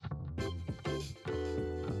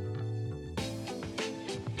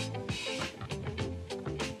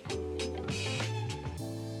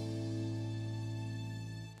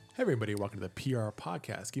Everybody, welcome to the PR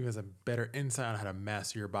podcast, giving us a better insight on how to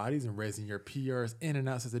master your bodies and raising your PRs in and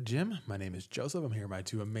out of the gym. My name is Joseph. I'm here with my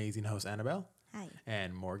two amazing hosts, Annabelle. Hi.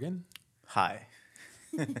 And Morgan. Hi.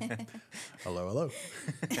 Hello.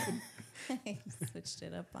 Switched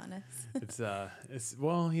it up on us. It's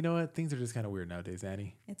well, you know what? Things are just kind of weird nowadays,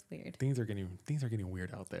 Annie. It's weird. Things are getting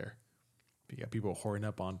weird out there. You got people hoarding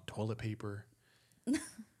up on toilet paper.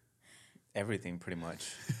 Everything pretty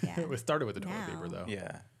much. Yeah. It started with the toilet paper, though.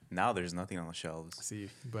 Yeah. Now there's nothing on the shelves. See,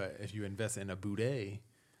 but if you invest in a bidet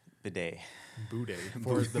Bidet.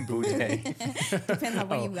 for the bidet. Depends on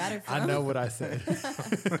where you got it from. I know what I said.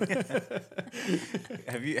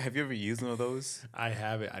 Have you ever used one of those? I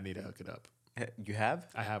have it. I need to hook it up. You have?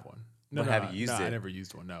 I have one. But have you used it? I never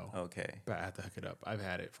used one. No. Okay. But I have to hook it up. I've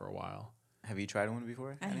had it for a while. Have you tried one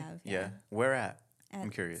before? I Annie? have, Yeah. yeah. Where at? At I'm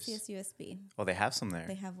curious. CSUSB. Oh, they have some there.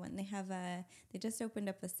 They have one. They just opened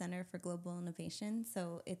up a Center for Global Innovation.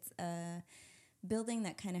 So it's a building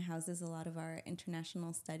that kind of houses a lot of our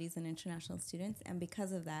international studies and international students. And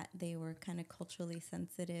because of that, they were kind of culturally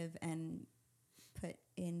sensitive and put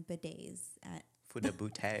in bidets For the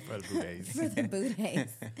bouteille. For the bidets. for the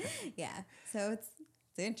bidets. Yeah. So it's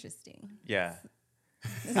interesting. Yeah.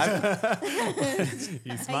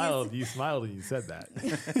 You smiled and you said that.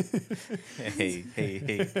 Hey.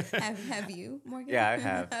 Have you, Morgan? Yeah, I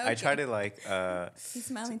have. Okay. I tried it like He's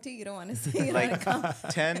smiling too. You don't want to say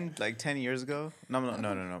it. like 10 years ago.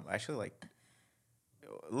 No. Actually, like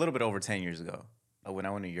a little bit over 10 years ago, when I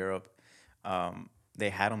went to Europe, they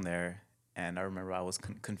had them there, and I remember I was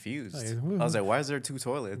confused. Oh, yeah. I was like, "Why is there two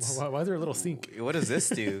toilets? Why is there a little sink? What does this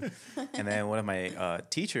do?" And then one of my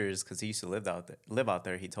teachers, because he used to live out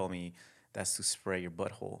there, he told me that's to spray your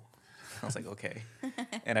butthole. I was like, okay.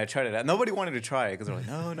 And I tried it out. Nobody wanted to try it because they're like,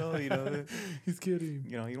 no, He's kidding.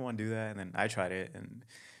 you don't want to do that. And then I tried it, and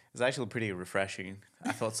it was actually pretty refreshing.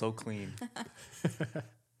 I felt so clean.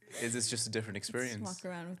 It's just a different experience. Just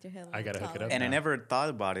walk around with your head. I gotta hook it up. And I now. never thought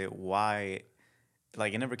about it. Why?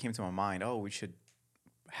 Like, it never came to my mind. Oh, we should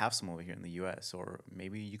have some over here in the U.S. or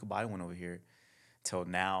maybe you could buy one over here. Till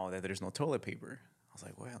now that there's no toilet paper, I was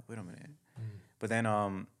like, well, wait a minute. But then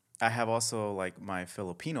I have also like my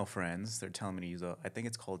Filipino friends. They're telling me to use I think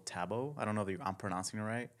it's called Tabo. I don't know if I'm pronouncing it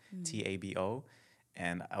right. Tabo.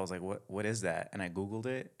 And I was like, what is that? And I Googled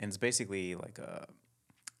it, and it's basically like a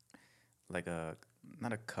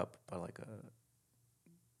not a cup, but like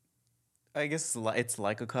I guess it's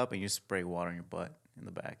like a cup, and you spray water in your butt in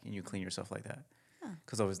the back, and you clean yourself like that.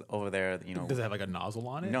 Because over there, Does it have like a nozzle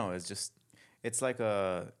on it? No, it's like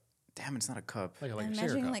a. Damn, it's not a cup. Like I'm a shaker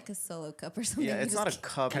imagining cup. like a solo cup or something. Yeah, You it's just not a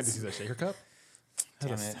cup. Can I just use a shaker cup?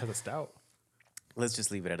 Damn it. Has a stout. Let's just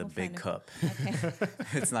leave it at a We'll big find cup. Okay.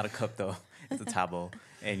 It's not a cup though. It's a tabo,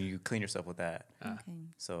 and you clean yourself with that. Okay.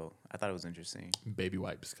 So I thought it was interesting. Baby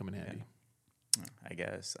wipes come in handy. I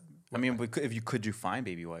guess. I mean, but could you find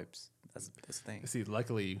baby wipes? That's the thing. See,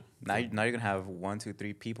 luckily, Now you're gonna have 1, 2,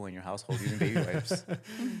 3 people in your household using baby wipes.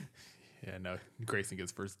 yeah, no, Grayson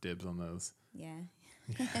gets first dibs on those. Yeah.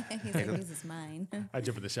 He's like, this is mine. I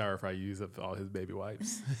jump in the shower if I use up all his baby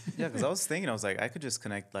wipes. Yeah, because I was thinking, I was like, I could just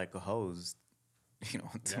connect like a hose, to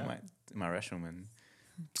Yeah. my restroom, and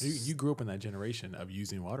You grew up in that generation of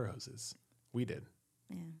using water hoses. We did.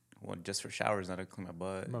 Yeah. well, just for showers, not to clean my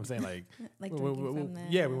butt. I'm saying like, Like drinking from the...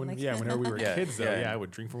 whenever we were Yeah, kids though, yeah. I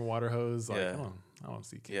would drink from a water hose. Like, Yeah. I don't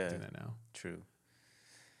see kids Yeah. doing that now. True.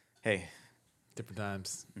 Hey, Different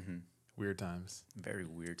times, weird times, very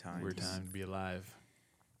weird times. weird time to be alive.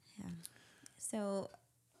 Yeah. So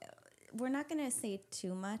we're not going to say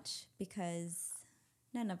too much because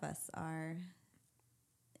none of us are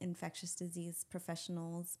infectious disease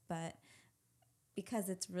professionals, but because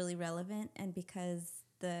it's really relevant and because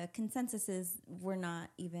the consensus is we're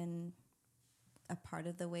not even a part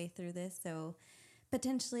of the way through this. So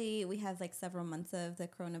potentially we have like several months of the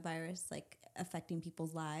coronavirus like affecting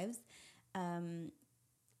people's lives.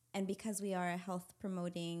 And because we are a health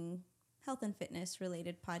and fitness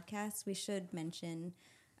related podcast, we should mention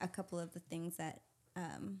a couple of the things that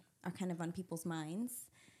are kind of on people's minds.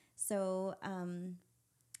 So,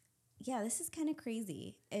 this is kind of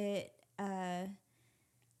crazy. It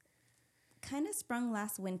kind of sprung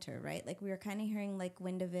last winter, right? Like we were kind of hearing like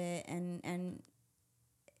wind of it, and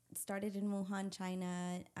it started in Wuhan,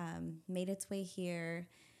 China, made its way here.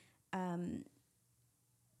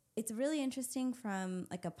 It's really interesting from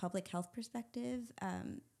like a public health perspective.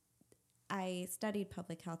 I studied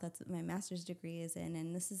public health. That's what my master's degree is in.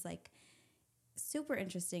 And this is like super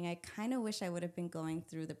interesting. I kind of wish I would have been going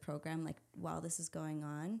through the program like while this is going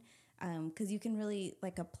on. Because you can really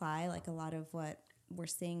like apply like a lot of what we're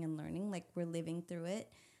seeing and learning, like we're living through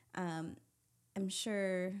it. I'm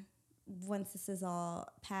sure once this is all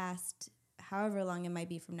past, however long it might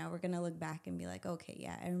be from now, we're going to look back and be like, okay,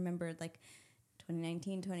 yeah, I remembered like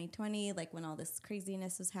 2019, 2020, like when all this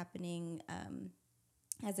craziness was happening.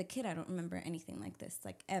 As a kid, I don't remember anything like this,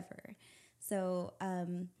 like ever. So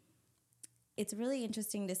it's really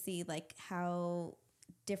interesting to see like how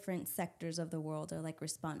different sectors of the world are like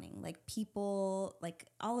responding. Like people, like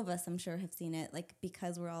all of us, I'm sure, have seen it. Like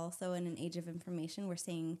because we're also in an age of information, we're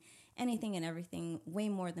seeing anything and everything way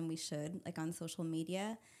more than we should, like on social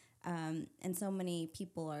media. And so many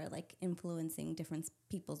people are like influencing different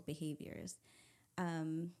people's behaviors.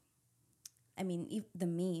 I mean, the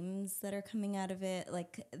memes that are coming out of it,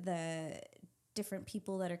 like the different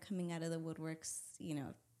people that are coming out of the woodworks, you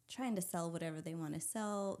know, trying to sell whatever they want to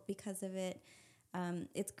sell because of it.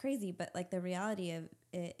 It's crazy, but like the reality of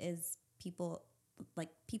it is people, like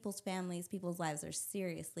people's families, people's lives are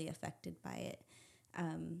seriously affected by it.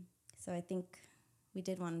 So I think we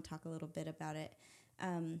did want to talk a little bit about it.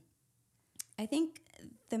 I think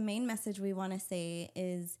the main message we want to say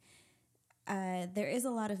is there is a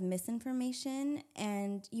lot of misinformation,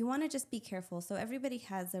 and you want to just be careful. So everybody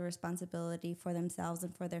has a responsibility for themselves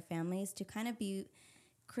and for their families to kind of be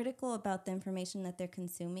critical about the information that they're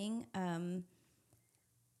consuming.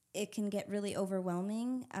 It can get really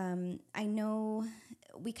overwhelming. I know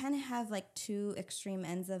we kind of have like two extreme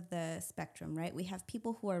ends of the spectrum, right? We have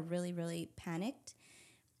people who are really, really panicked,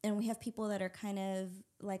 and we have people that are kind of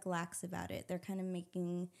like lax about it. They're kind of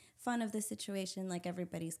making fun of the situation, like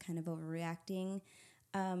everybody's kind of overreacting.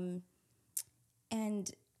 And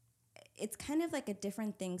it's kind of like a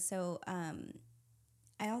different thing. So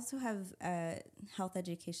I also have a health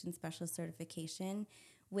education specialist certification,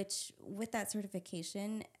 which with that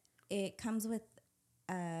certification, it comes with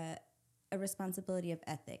a responsibility of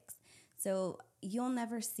ethics. So you'll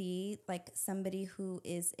never see like somebody who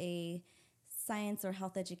is a science or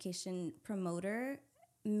health education promoter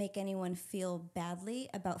make anyone feel badly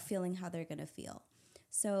about feeling how they're going to feel.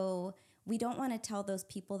 So we don't want to tell those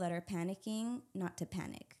people that are panicking not to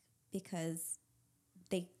panic, because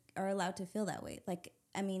they are allowed to feel that way. Like,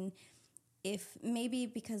 I mean, if maybe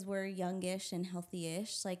because we're youngish and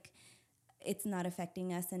healthy-ish, like it's not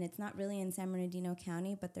affecting us, and it's not really in San Bernardino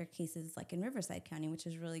County, but there are cases like in Riverside County, which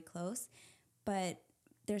is really close. But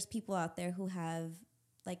there's people out there who have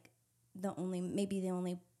like the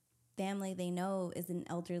only family they know is an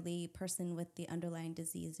elderly person with the underlying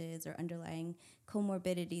diseases or underlying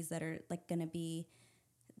comorbidities that are like going to be,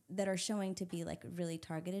 that are showing to be like really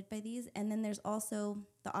targeted by these. And then there's also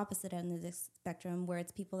the opposite end of the spectrum, where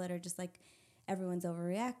it's people that are just like, everyone's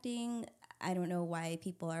overreacting. I don't know why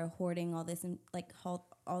people are hoarding all this and like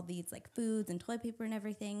all these like foods and toilet paper and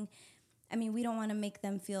everything. I mean, we don't want to make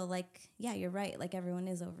them feel like, yeah, you're right, like everyone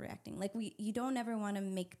is overreacting. Like you don't ever want to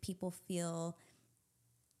make people feel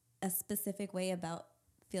a specific way about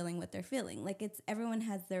feeling what they're feeling. Like everyone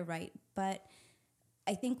has their right, but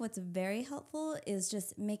I think what's very helpful is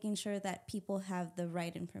just making sure that people have the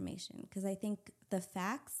right information, because I think the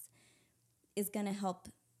facts is going to help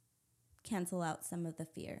cancel out some of the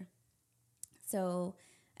fear. So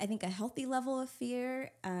I think a healthy level of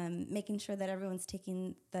fear, making sure that everyone's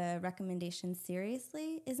taking the recommendations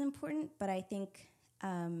seriously is important. But I think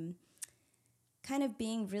kind of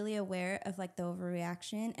being really aware of like the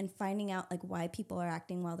overreaction and finding out like why people are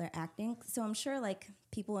acting while they're acting. So I'm sure like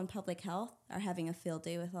people in public health are having a field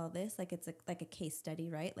day with all this. Like it's like a case study,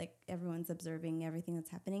 right? Like everyone's observing everything that's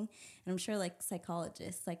happening. And I'm sure like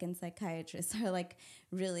psychologists, like and psychiatrists are like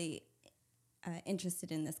really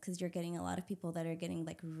interested in this, because you're getting a lot of people that are getting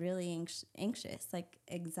like really anxious, like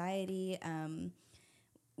anxiety,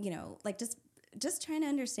 like just trying to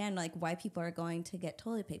understand like why people are going to get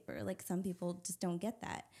toilet paper. Like some people just don't get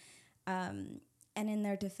that. And in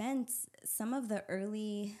their defense, some of the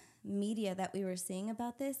early media that we were seeing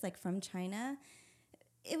about this, like from China,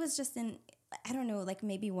 it was just in, I don't know, like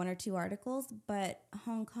maybe one or two articles, but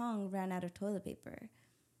Hong Kong ran out of toilet paper.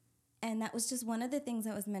 And that was just one of the things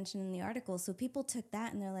that was mentioned in the article. So people took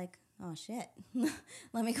that and they're like, oh shit,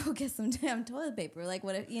 let me go get some damn toilet paper. Like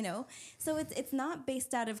what, So it's not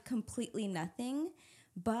based out of completely nothing,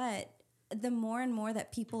 but the more and more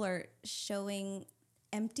that people are showing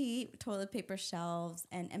empty toilet paper shelves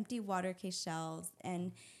and empty water case shelves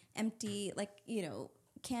and empty,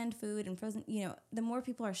 canned food and frozen, the more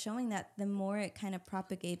people are showing that, the more it kind of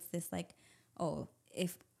propagates this like, oh,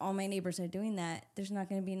 if all my neighbors are doing that, there's not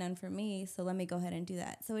going to be none for me, so let me go ahead and do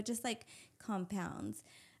that. So it just like compounds.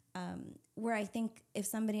 Where I think if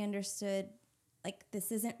somebody understood, like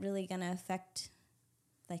this isn't really going to affect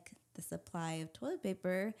like the supply of toilet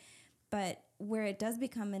paper, but where it does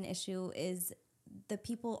become an issue is the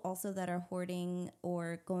people also that are hoarding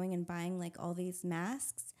or going and buying like all these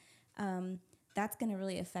masks, that's going to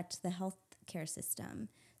really affect the healthcare system.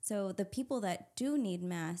 So the people that do need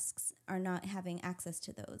masks are not having access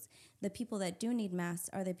to those. The people that do need masks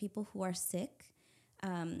are the people who are sick,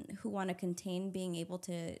 who want to contain being able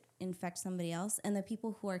to infect somebody else, and the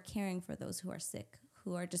people who are caring for those who are sick,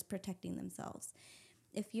 who are just protecting themselves.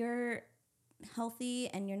 If you're healthy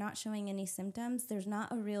and you're not showing any symptoms, there's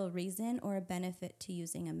not a real reason or a benefit to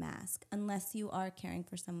using a mask unless you are caring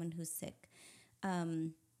for someone who's sick.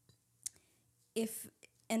 And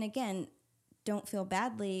again, don't feel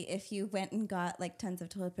badly if you went and got like tons of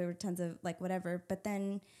toilet paper, tons of like whatever. But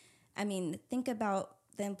then, I mean, think about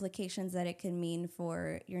the implications that it can mean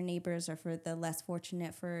for your neighbors or for the less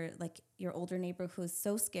fortunate, for like your older neighbor who's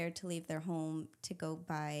so scared to leave their home to go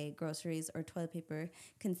buy groceries or toilet paper.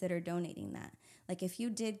 Consider donating that. Like if you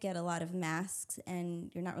did get a lot of masks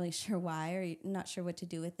and you're not really sure why, or you're not sure what to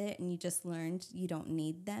do with it, and you just learned you don't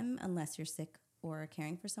need them unless you're sick or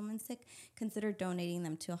caring for someone sick, consider donating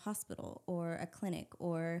them to a hospital or a clinic,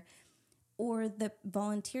 or the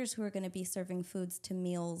volunteers who are going to be serving foods to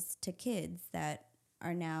meals to kids that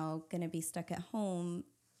are now going to be stuck at home,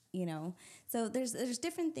 you know. So there's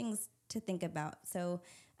different things to think about. So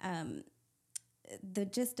the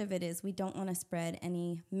gist of it is we don't want to spread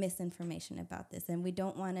any misinformation about this, and we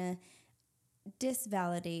don't want to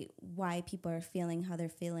disvalidate why people are feeling how they're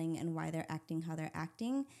feeling and why they're acting how they're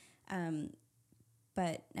acting.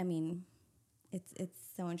 But I mean, it's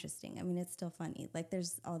so interesting. I mean, it's still funny. Like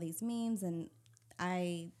there's all these memes, and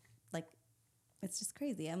it's just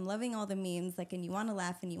crazy. I'm loving all the memes, like, and you want to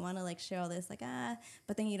laugh and you want to like share all this, like,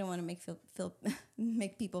 but then you don't want to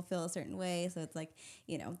make people feel a certain way. So it's like,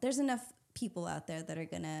 you know, there's enough people out there that are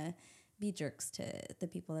gonna be jerks to the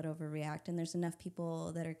people that overreact, and there's enough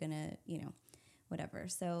people that are gonna, you know, whatever.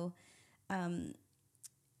 So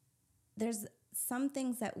there's some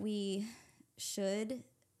things that we should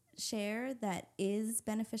share that is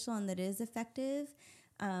beneficial and that is effective.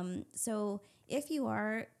 So if you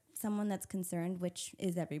are someone that's concerned, which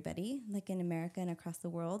is everybody, like in America and across the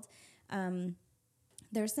world,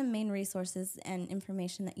 there's some main resources and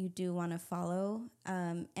information that you do want to follow.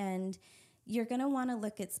 And you're going to want to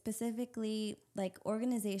look at specifically like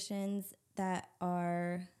organizations that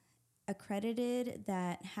are accredited,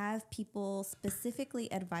 that have people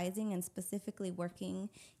specifically advising and specifically working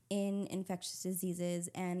in infectious diseases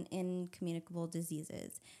and in communicable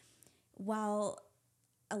diseases. While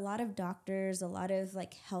a lot of doctors, a lot of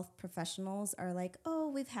like health professionals are like, oh,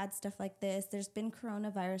 we've had stuff like this. There's been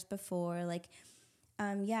coronavirus before. Like,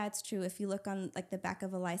 yeah, it's true. If you look on like the back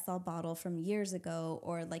of a Lysol bottle from years ago,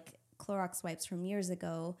 or like Clorox wipes from years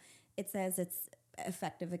ago, it says it's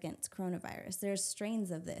effective against coronavirus. There's strains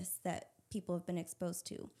of this that people have been exposed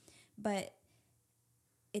to, but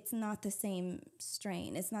it's not the same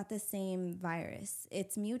strain. It's not the same virus.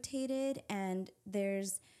 It's mutated, and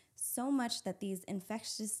there's so much that these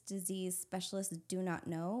infectious disease specialists do not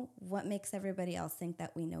know. What makes everybody else think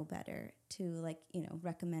that we know better to, like, you know,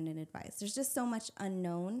 recommend and advise? There's just so much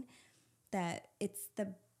unknown that it's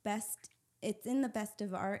in the best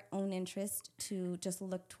of our own interest to just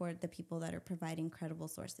look toward the people that are providing credible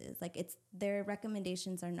sources. Like, their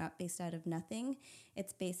recommendations are not based out of nothing.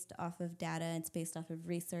 It's based off of data. It's based off of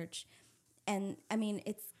research. And I mean,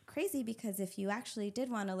 it's crazy because if you actually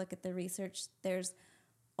did want to look at the research, there's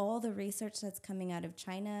all the research that's coming out of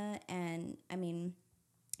China, and I mean,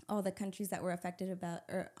 all the countries that were affected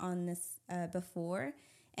on this before,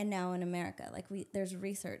 and now in America. Like, there's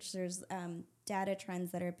research, there's data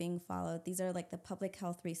trends that are being followed. These are like the public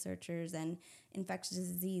health researchers and infectious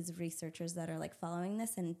disease researchers that are like following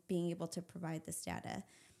this and being able to provide this data.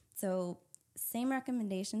 So same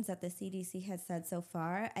recommendations that the CDC has said so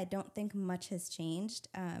far. I don't think much has changed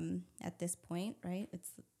at this point, right? It's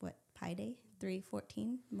what, Pi Day?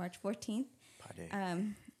 March 14th. Pi Day.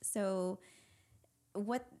 So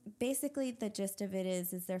what basically the gist of it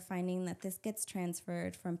is they're finding that this gets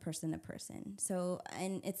transferred from person to person. So,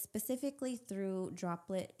 and it's specifically through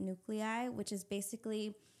droplet nuclei, which is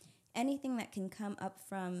basically anything that can come up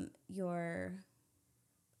from your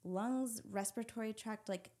lungs, respiratory tract,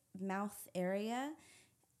 like mouth area,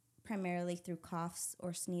 primarily through coughs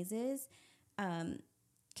or sneezes,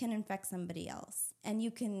 can infect somebody else. And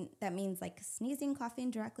that means like sneezing,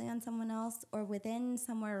 coughing directly on someone else, or within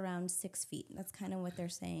somewhere around 6 feet. That's kind of what they're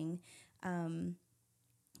saying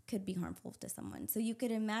could be harmful to someone. So you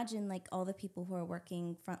could imagine like all the people who are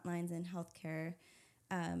working front lines in healthcare,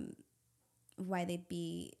 why they'd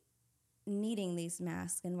be needing these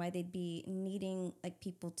masks and why they'd be needing like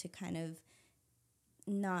people to kind of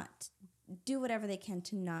not do whatever they can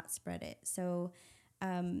to not spread it. So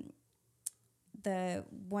The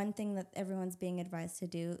one thing that everyone's being advised to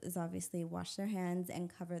do is obviously wash their hands and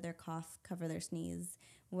cover their cough, cover their sneeze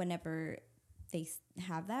whenever they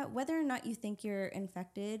have that. Whether or not you think you're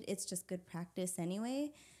infected, it's just good practice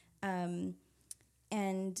anyway. And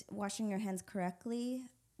washing your hands correctly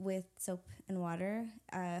with soap and water.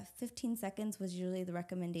 15 seconds was usually the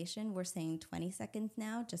recommendation. We're saying 20 seconds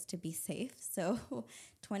now just to be safe. So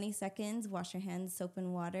 20 seconds, wash your hands, soap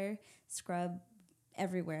and water, scrub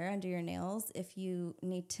everywhere under your nails. If you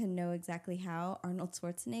need to know exactly how, Arnold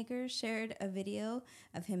Schwarzenegger shared a video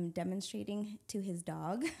of him demonstrating to his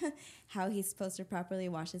dog how he's supposed to properly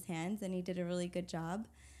wash his hands, and he did a really good job.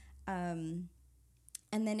 And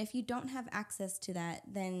then if you don't have access to that,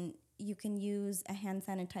 then you can use a hand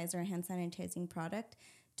sanitizer, a hand sanitizing product.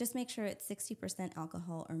 Just make sure it's 60%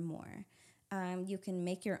 alcohol or more. You can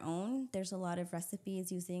make your own. There's a lot of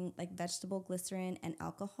recipes using like vegetable glycerin and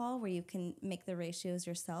alcohol where you can make the ratios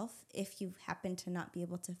yourself if you happen to not be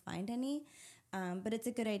able to find any. But it's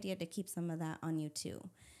a good idea to keep some of that on you too.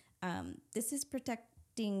 This is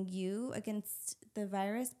protecting you against the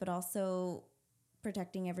virus, but also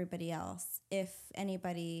protecting everybody else if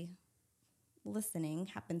anybody listening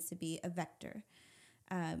happens to be a vector.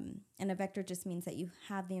 And a vector just means that you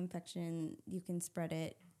have the infection, you can spread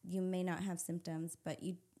it. You may not have symptoms, but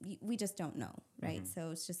we just don't know, right? So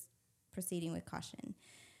it's just proceeding with caution.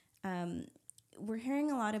 We're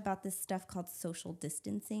hearing a lot about this stuff called social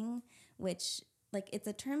distancing, which like it's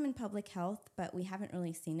a term in public health, but we haven't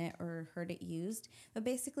really seen it or heard it used. But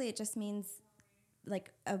basically it just means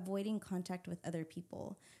like avoiding contact with other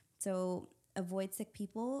people. So avoid sick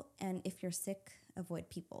people, and if you're sick, avoid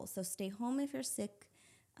people. So stay home if you're sick.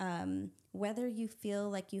 Whether you feel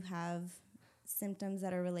like you have symptoms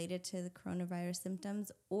that are related to the coronavirus symptoms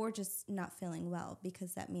or just not feeling well,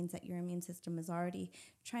 because that means that your immune system is already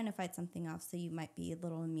trying to fight something off, so you might be a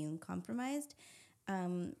little immune compromised.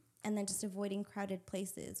 And then just avoiding crowded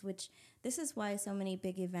places, which this is why so many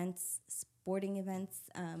big events, sporting events,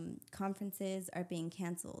 conferences are being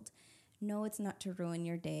canceled. No, it's not to ruin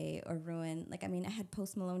your day or ruin, like, I mean, I had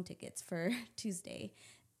Post Malone tickets for Tuesday.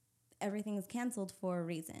 Everything is canceled for a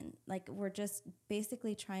reason. Like, we're just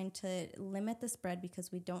basically trying to limit the spread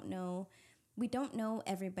because we don't know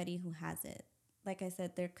everybody who has it. Like I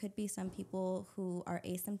said, there could be some people who are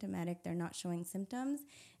asymptomatic, they're not showing symptoms.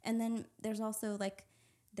 And then there's also like,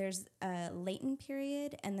 there's a latent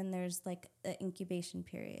period, and then there's like an incubation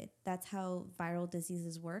period. That's how viral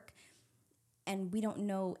diseases work. And we don't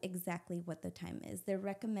know exactly what the time is. They're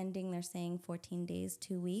saying 14 days,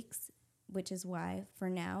 2 weeks, which is why for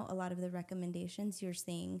now, a lot of the recommendations you're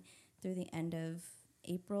seeing through the end of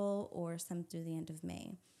April or some through the end of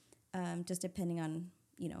May, just depending on,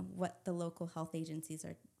 you know, what the local health agencies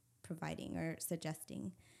are providing or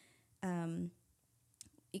suggesting.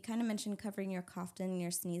 You kind of mentioned covering your cough and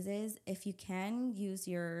your sneezes. If you can, use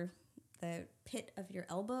the pit of your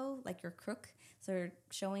elbow, like your crook. So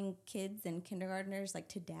showing kids and kindergartners like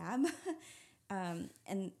to dab.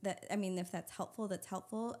 And that, I mean, if that's helpful, that's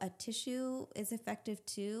helpful. A tissue is effective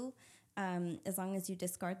too, as long as you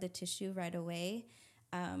discard the tissue right away.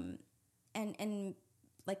 And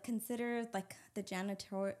like consider like the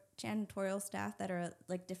janitorial staff that are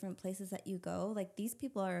like different places that you go. Like these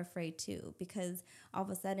people are afraid too, because all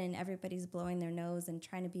of a sudden everybody's blowing their nose and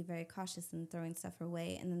trying to be very cautious and throwing stuff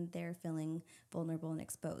away, and then they're feeling vulnerable and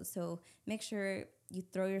exposed. So make sure you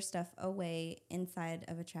throw your stuff away inside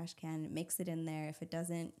of a trash can, mix it in there. If it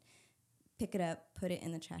doesn't, pick it up, put it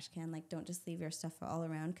in the trash can. Like, don't just leave your stuff all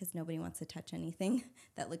around, because nobody wants to touch anything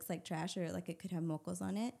that looks like trash or like it could have mocos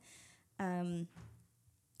on it.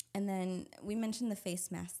 And then we mentioned the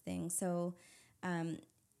face mask thing. So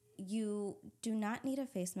you do not need a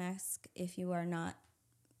face mask if you are not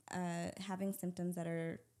having symptoms that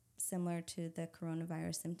are similar to the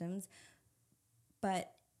coronavirus symptoms.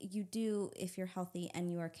 But you do if you're healthy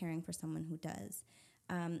and you are caring for someone who does.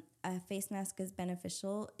 A face mask is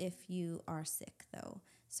beneficial if you are sick, though.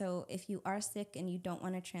 So if you are sick and you don't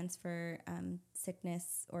want to transfer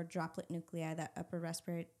sickness or droplet nuclei, that upper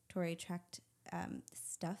respiratory tract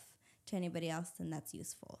stuff, to anybody else, then that's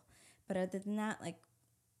useful. But other than that, like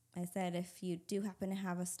I said, if you do happen to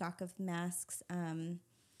have a stock of masks,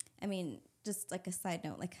 I mean, just like a side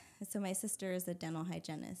note, like, so my sister is a dental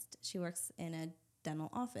hygienist. She works in a dental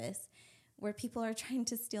office where people are trying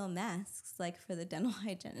to steal masks, like, for the dental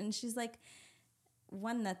hygiene. And she's like,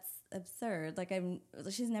 one, that's absurd. Like,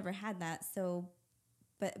 she's never had that. So,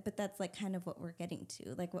 but that's like kind of what we're getting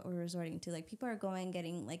to, like what we're resorting to. Like, people are going,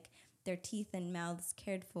 getting like their teeth and mouths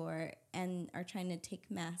cared for, and are trying to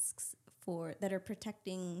take masks that are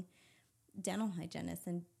protecting dental hygienists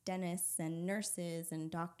and dentists and nurses and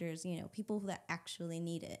doctors, people that actually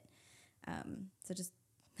need it. So just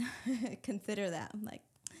consider that. I'm like,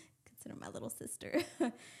 consider my little sister.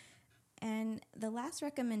 And the last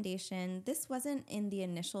recommendation, this wasn't in the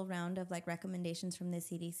initial round of like recommendations from the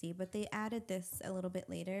CDC, but they added this a little bit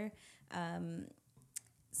later. And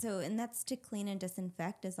that's to clean and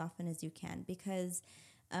disinfect as often as you can, because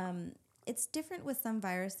it's different with some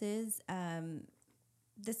viruses.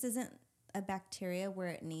 This isn't a bacteria where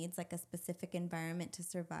it needs like a specific environment to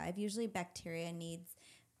survive. Usually bacteria needs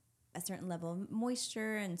a certain level of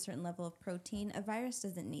moisture and a certain level of protein. A virus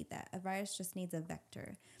doesn't need that. A virus just needs a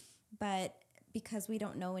vector. But because we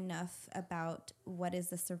don't know enough about what is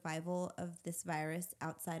the survival of this virus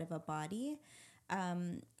outside of a body,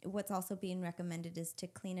 what's also being recommended is to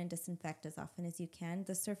clean and disinfect as often as you can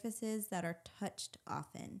the surfaces that are touched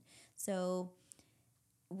often. So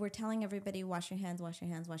we're telling everybody, wash your hands, wash your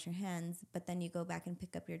hands, wash your hands, but then you go back and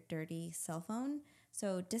pick up your dirty cell phone.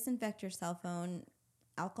 So disinfect your cell phone.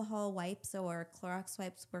 Alcohol wipes or Clorox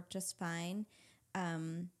wipes work just fine.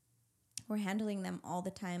 We're handling them all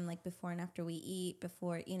the time, like before and after we eat,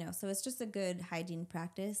 so it's just a good hygiene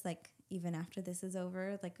practice. Like even after this is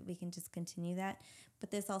over, like we can just continue that. But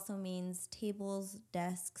this also means tables,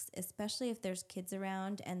 desks, especially if there's kids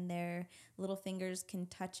around and their little fingers can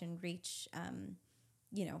touch and reach,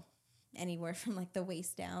 anywhere from like the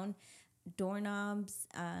waist down. Doorknobs,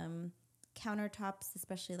 countertops,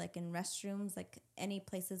 especially like in restrooms, like any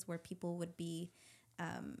places where people would be,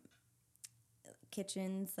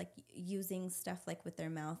 kitchens, like using stuff like with their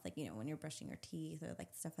mouth, like, when you're brushing your teeth or like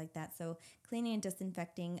stuff like that. So cleaning and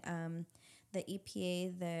disinfecting. The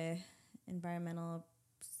EPA, the Environmental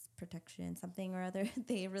Protection something or other,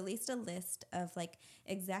 they released a list of like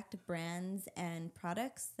exact brands and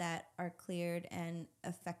products that are cleared and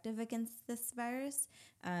effective against this virus.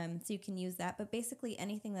 So you can use that. But basically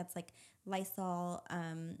anything that's like Lysol,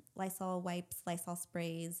 Lysol wipes, Lysol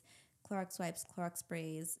sprays, Clorox wipes, Clorox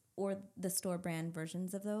sprays, or the store brand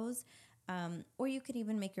versions of those. Or you could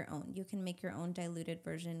even make your own. You can make your own diluted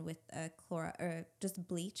version with or just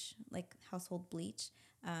bleach, like household bleach,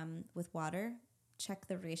 with water. Check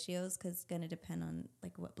the ratios because it's going to depend on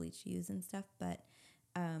like what bleach you use and stuff, but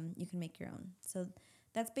you can make your own. So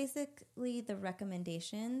that's basically the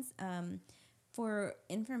recommendations. For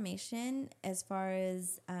information as far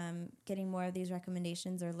as getting more of these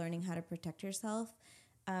recommendations or learning how to protect yourself,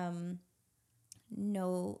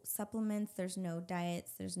 no supplements, there's no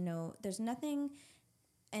diets, there's nothing.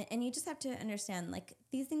 And you just have to understand, like,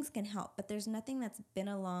 these things can help, but there's nothing that's been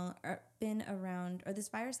around, or this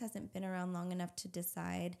virus hasn't been around long enough to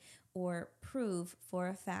decide or prove for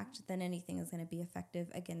a fact that anything is going to be effective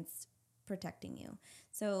against protecting you.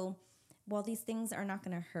 So while these things are not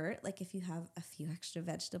going to hurt, like if you have a few extra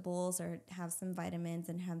vegetables or have some vitamins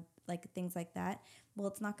and have like things like that, well,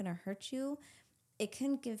 it's not going to hurt you. It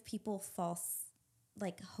can give people false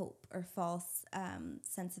like hope or false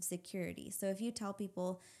sense of security. So if you tell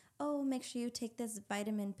people, oh, make sure you take this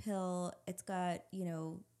vitamin pill, it's got,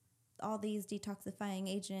 all these detoxifying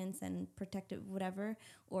agents and protective whatever,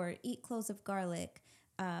 or eat cloves of garlic.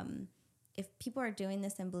 If people are doing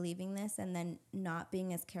this and believing this and then not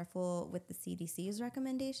being as careful with the CDC's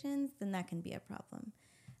recommendations, then that can be a problem.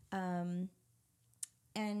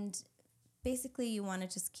 And basically you want to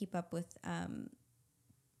just keep up with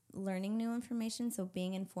learning new information, so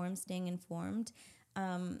being informed, staying informed.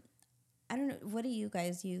 I don't know, what do you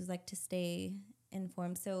guys use like to stay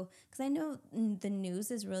informed? So because I know the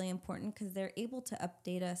news is really important because they're able to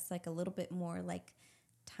update us like a little bit more like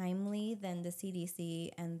timely than the CDC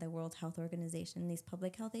and the World Health Organization, these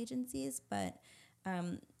public health agencies. But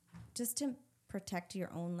just to protect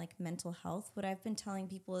your own like mental health, what I've been telling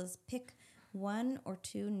people is pick 1 or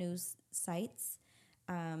 2 news sites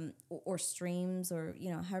or streams, or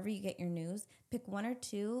however you get your news. Pick 1 or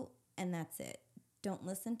 2 and that's it. Don't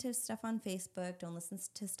listen to stuff on Facebook. Don't listen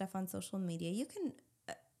to stuff on social media. You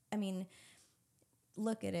can,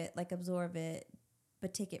 look at it, like absorb it,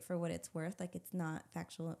 but take it for what it's worth. Like it's not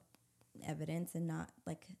factual evidence and not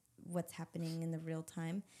like what's happening in the real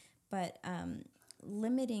time. But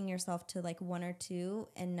limiting yourself to like 1 or 2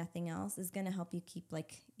 and nothing else is going to help you keep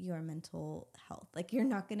like your mental health. Like you're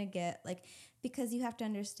not going to get like, because you have to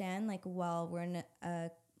understand, like, while we're in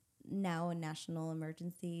now a national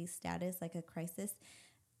emergency status, like a crisis,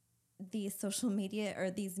 these social media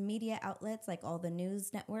or these media outlets, like all the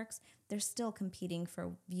news networks, they're still competing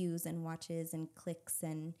for views and watches and clicks.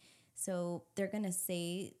 And so they're going to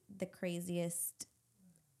say the craziest,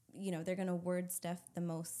 they're going to word stuff the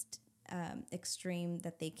most extreme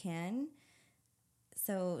that they can.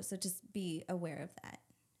 So just be aware of that.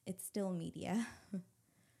 It's still media.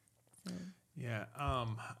 So Yeah.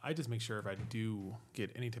 I just make sure if I do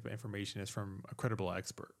get any type of information, it's from a credible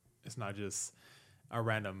expert. It's not just a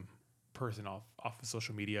random person off of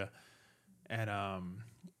social media. And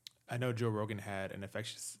I know Joe Rogan had an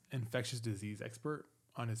infectious disease expert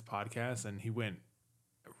on his podcast, and he went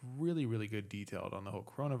really, really good detailed on the whole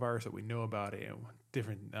coronavirus, that we know about it, and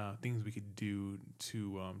different things we could do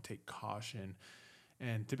to take caution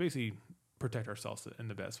and to basically protect ourselves in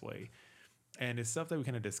the best way. And it's stuff that we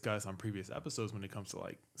kind of discussed on previous episodes when it comes to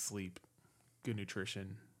like sleep, good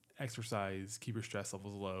nutrition, exercise, keep your stress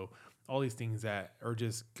levels low, all these things that are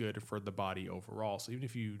just good for the body overall. So even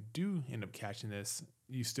if you do end up catching this,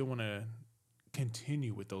 you still want to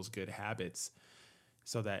continue with those good habits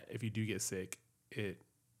so that if you do get sick,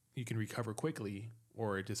 you can recover quickly,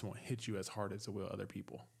 or it just won't hit you as hard as it will other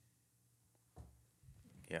people.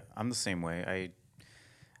 Yeah, I'm the same way.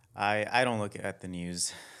 I don't look at the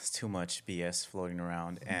news. It's too much BS floating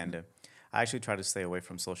around, and I actually try to stay away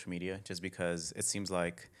from social media just because it seems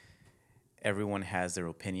like everyone has their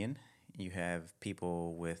opinion. You have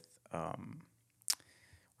people with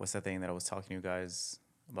what's that thing that I was talking to you guys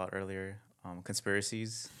about earlier?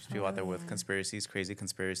 Conspiracies. There's people out there with conspiracies, crazy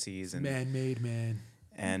conspiracies, and Man-made, man.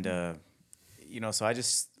 and so I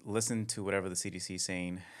just listen to whatever the CDC is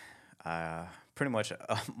saying. Pretty much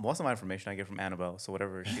most of my information I get from Annabelle. So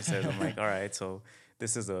whatever she says, I'm like, all right, so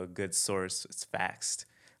this is a good source. It's facts.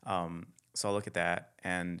 So I'll look at that,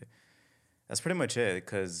 and that's pretty much it,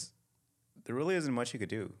 because there really isn't much you could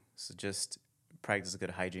do. So just practice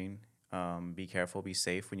good hygiene. Be careful. Be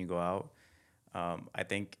safe when you go out. I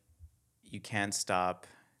think you can't stop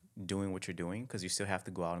doing what you're doing, because you still have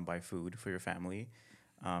to go out and buy food for your family.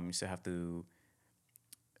 You still have to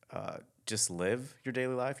just live your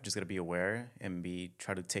daily life. You just got to be aware and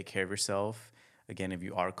try to take care of yourself. Again, if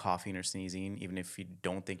you are coughing or sneezing, even if you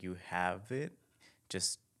don't think you have it,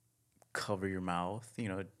 just cover your mouth.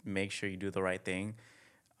 Make sure you do the right thing.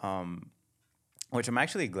 Which I'm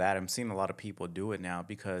actually glad I'm seeing a lot of people do it now,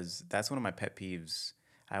 because that's one of my pet peeves.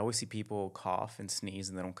 I always see people cough and sneeze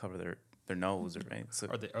and they don't cover their nose, right? So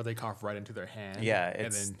Or they cough right into their hand. Yeah,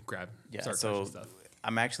 and then start so touching stuff.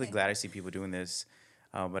 I'm actually glad I see people doing this,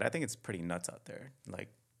 but I think it's pretty nuts out there. Like,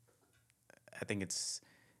 I think it's,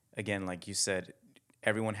 again, like you said,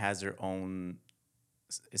 everyone has their own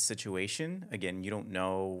situation. Again, you don't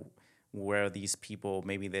know where these people,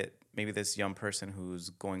 maybe this young person who's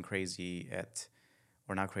going crazy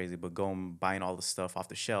or not crazy, but buying all the stuff off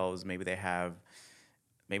the shelves. Maybe they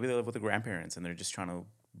live with the grandparents and they're just trying to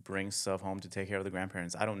bring stuff home to take care of the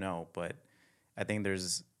grandparents. I don't know, but I think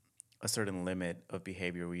there's a certain limit of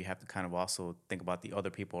behavior where you have to kind of also think about the other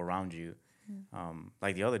people around you.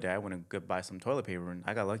 Like the other day, I went to go buy some toilet paper, and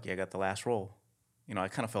I got lucky. I got the last roll. I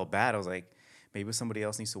kind of felt bad. I was like, maybe somebody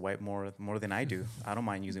else needs to wipe more than I do. I don't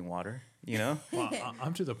mind using water, Well,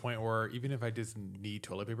 I'm to the point where even if I just need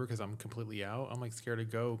toilet paper because I'm completely out, I'm like scared to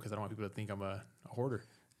go because I don't want people to think I'm a hoarder.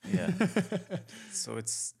 Yeah. So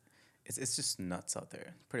it's just nuts out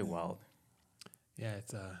there. Pretty wild. Yeah,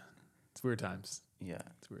 it's weird times. Yeah.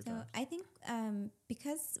 It's weird So times. I think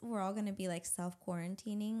because we're all going to be like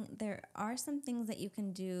self-quarantining, there are some things that you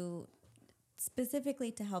can do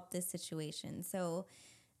specifically to help this situation. So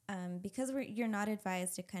because you're not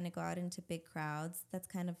advised to kind of go out into big crowds, that's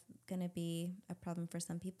kind of going to be a problem for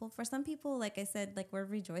some people. For some people, like I said, like we're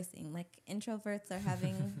rejoicing. Like introverts are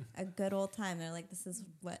having a good old time. They're like, this is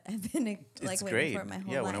what I've been like It's waiting great. for my whole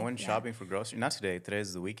life. Yeah, when I went shopping for groceries, not today.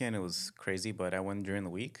 Today's the weekend. It was crazy, but I went during the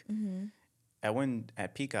week. Mm-hmm. I went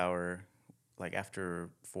at peak hour, like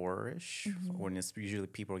after 4-ish, when it's usually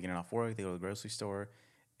people are getting off work. They go to the grocery store,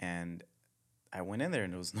 and I went in there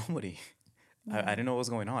and there was nobody. I didn't know what was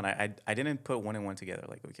going on. I didn't put one and one together.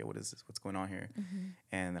 Like, okay, what is this? What's going on here?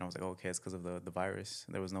 And then I was like, okay, it's because of the virus.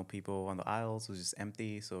 There was no people on the aisles. It was just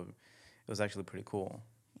empty. So it was actually pretty cool.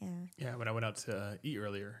 Yeah. Yeah, when I went out to eat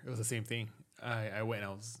earlier, it was the same thing. I went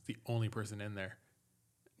and I was the only person in there.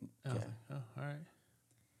 And I was like, oh, all right.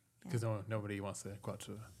 Because nobody wants to go out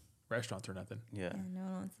to restaurants or nothing. Yeah. No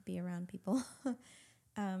one wants to be around people.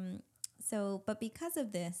 But because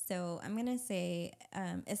of this, so I'm going to say,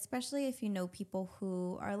 especially if you know people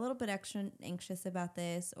who are a little bit extra anxious about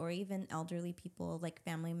this, or even elderly people, like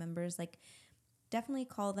family members, like definitely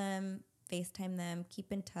call them, FaceTime them,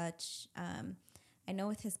 keep in touch. I know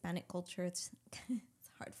with Hispanic culture, it's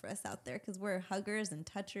hard for us out there because we're huggers and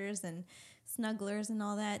touchers and snugglers and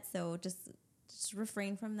all that. So just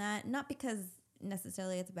refrain from that. Not because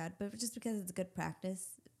necessarily it's bad, but just because it's good practice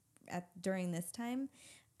during this time.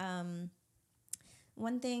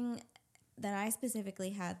 One thing that I specifically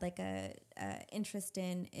had like a interest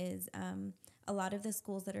in is a lot of the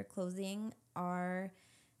schools that are closing are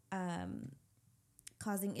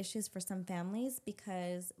causing issues for some families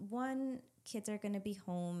because one, kids are going to be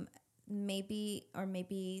home, maybe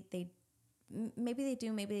they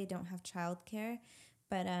do, maybe they don't have childcare,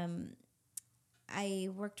 but I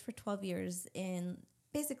worked for 12 years in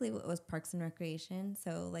basically what was Parks and Recreation,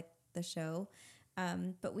 so like the show.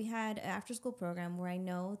 But we had an after school program where I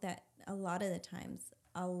know that a lot of the times,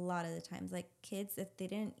 like kids, if they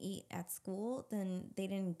didn't eat at school, then they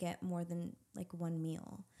didn't get more than like one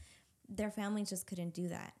meal. Their families just couldn't do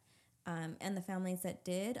that. And the families that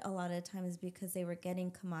did, a lot of times because they were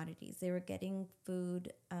getting commodities, they were getting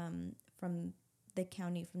food from the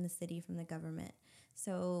county, from the city, from the government.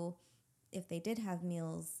 So if they did have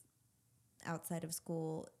meals outside of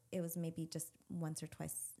school, it was maybe just once or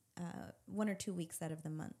twice, 1 or 2 weeks out of the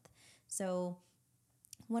month. So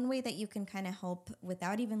one way that you can kind of help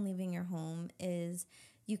without even leaving your home is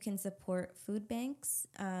you can support food banks.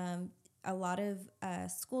 A lot of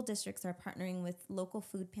school districts are partnering with local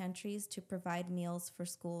food pantries to provide meals for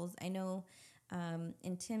schools. I know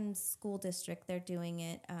in Tim's school district, they're doing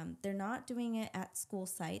it. They're not doing it at school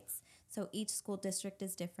sites. So each school district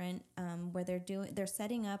is different where they're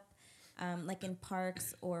setting up like in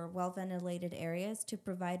parks or well-ventilated areas to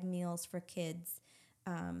provide meals for kids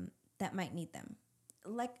that might need them.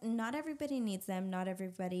 Like not everybody needs them, not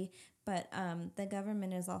everybody, but the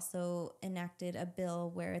government has also enacted a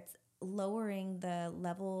bill where it's lowering the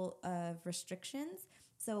level of restrictions.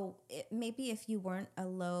 So maybe if you weren't a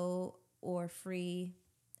low or free,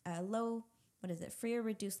 free or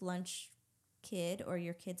reduced lunch kid, or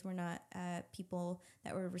your kids were not people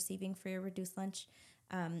that were receiving free or reduced lunch,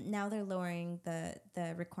 now they're lowering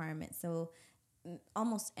the requirement. So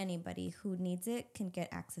almost anybody who needs it can get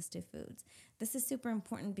access to foods. This is super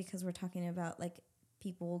important because we're talking about like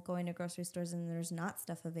people going to grocery stores and there's not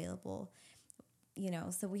stuff available.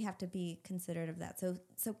 So we have to be considerate of that.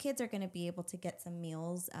 So kids are going to be able to get some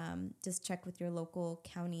meals. Just check with your local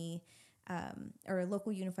county or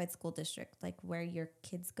local unified school district, like where your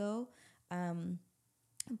kids go.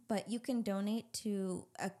 But you can donate to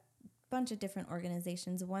a bunch of different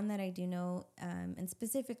organizations. One that I do know, and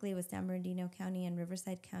specifically with San Bernardino County and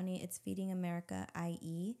Riverside County, it's Feeding America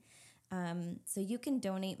IE. So you can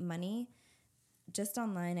donate money just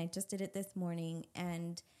online. I just did it this morning,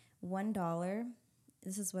 and $1,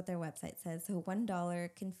 this is what their website says. So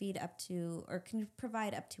 $1 can feed up to, or can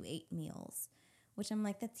provide up to 8 meals, which I'm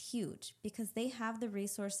like, that's huge because they have the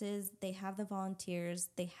resources, they have the volunteers,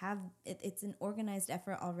 they have, it's an organized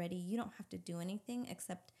effort already. You don't have to do anything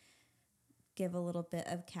except give a little bit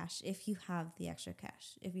of cash if you have the extra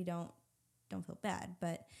cash. If you don't feel bad,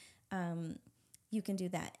 but you can do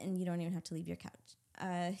that and you don't even have to leave your couch.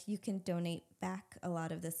 You can donate back a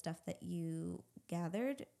lot of the stuff that you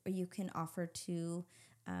gathered, or you can offer to,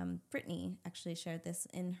 Brittany actually shared this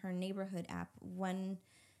in her neighborhood app. One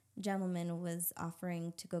gentleman was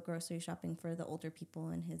offering to go grocery shopping for the older people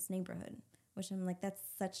in his neighborhood, which I'm like, that's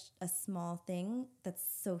such a small thing that's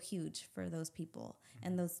so huge for those people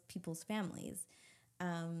and those people's families.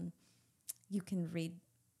 You can read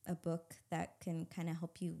a book that can kind of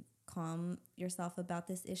help you calm yourself about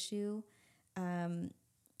this issue.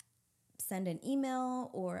 Send an email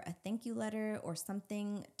or a thank you letter or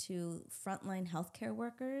something to frontline healthcare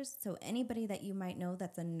workers. So anybody that you might know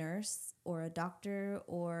that's a nurse or a doctor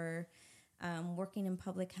or working in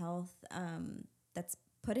public health, that's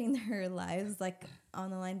putting their lives like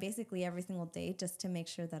on the line basically every single day just to make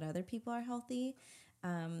sure that other people are healthy,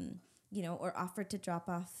 or offer to drop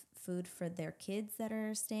off food for their kids that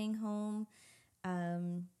are staying home.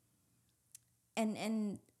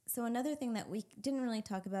 So another thing that we didn't really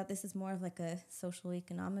talk about, this is more of like a social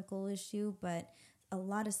economical issue, but a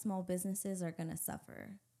lot of small businesses are going to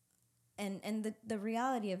suffer. And the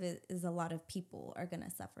reality of it is a lot of people are going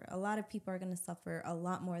to suffer. A lot of people are going to suffer a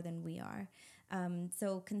lot more than we are.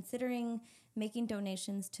 So considering making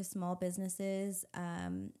donations to small businesses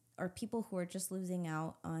or people who are just losing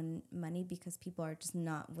out on money because people are just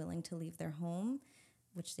not willing to leave their home,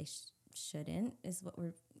 which they shouldn't, is what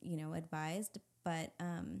we're advised. But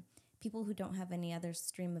people who don't have any other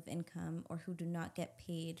stream of income or who do not get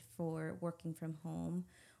paid for working from home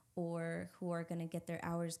or who are going to get their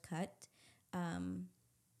hours cut,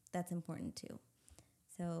 that's important too.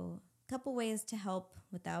 So a couple ways to help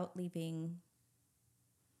without leaving,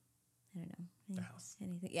 I don't know. The house.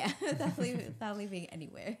 Anything. Yeah, without leaving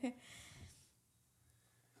anywhere.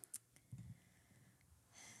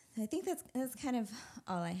 I think that's kind of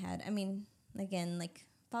all I had. I mean, again, like,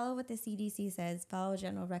 follow what the CDC says, follow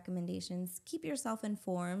general recommendations, keep yourself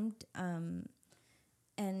informed,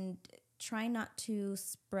 and try not to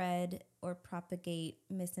spread or propagate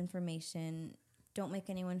misinformation don't make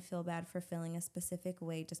anyone feel bad for feeling a specific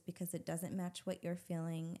way just because it doesn't match what you're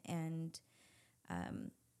feeling. And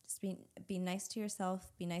just be nice to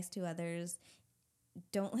yourself, be nice to others.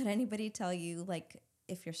 Don't let anybody tell you, like,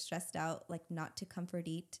 if you're stressed out, like, not to comfort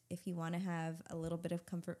eat. If you want to have a little bit of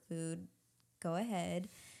comfort food, go ahead.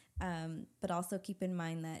 But also keep in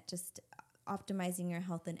mind that just optimizing your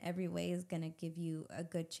health in every way is going to give you a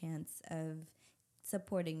good chance of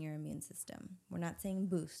supporting your immune system. We're not saying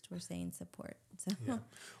boost, we're saying support. So Yeah.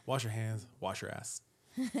 Wash your hands, wash your ass.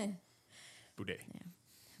 Boudet. yeah.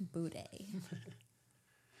 Boudet.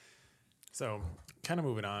 So, kind of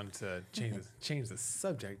moving on to change the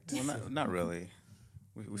subject. Well, not really.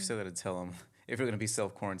 We still got to tell them if you're going to be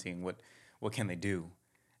self-quarantined, what can they do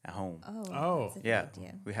at home? Oh. That's a good Yeah,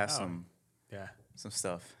 idea. we have Oh. some Yeah.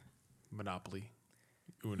 stuff. Monopoly,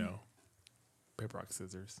 Uno, paper, rock,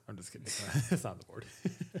 scissors. I'm just kidding. It's not on the board.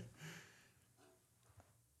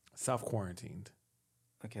 Self-quarantined.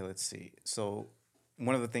 Okay, let's see. So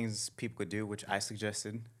one of the things people could do, which I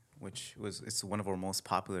suggested, it's one of our most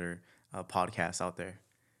popular podcasts out there.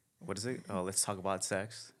 What is it? Let's talk about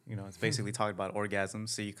sex. It's basically talking about orgasms.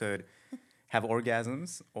 So you could have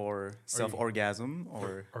orgasms or self-orgasm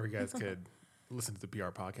or Or you guys could listen to the PR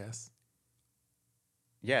podcast.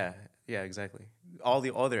 yeah, exactly. All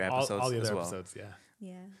the other episodes all the as other well. episodes, yeah.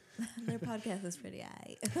 Yeah. Their podcast is pretty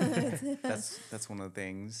high. That's one of the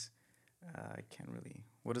things. I can't really.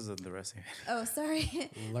 What is the rest of it? Oh, sorry.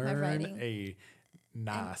 My Learn writing. a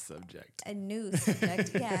subject. A new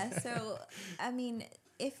subject. Yeah. So, I mean,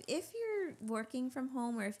 if you're working from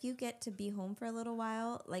home or if you get to be home for a little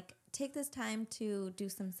while, like, take this time to do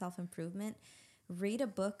some self-improvement. Read a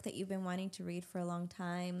book that you've been wanting to read for a long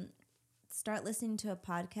time. Start listening to a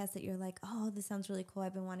podcast that you're like, oh, this sounds really cool.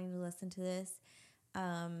 I've been wanting to listen to this.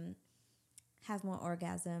 Have more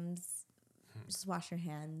orgasms. Just wash your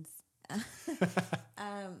hands. Or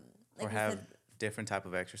Like I have said, different type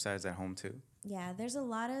of exercise at home too. yeah, there's a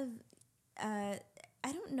lot of. I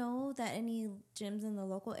don't know that any gyms in the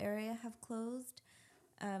local area have closed.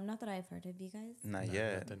 Not that I've heard of. You guys? Not No,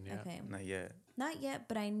 yet. nothing yet. Okay. Not yet. Not yet,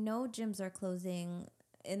 but I know gyms are closing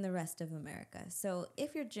in the rest of America. So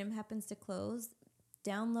if your gym happens to close,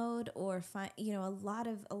 download or find. A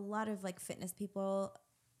lot of like fitness people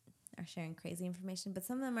are sharing crazy information, but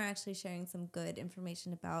some of them are actually sharing some good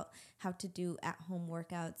information about how to do at-home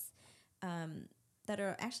workouts that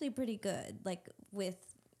are actually pretty good. Like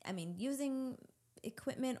using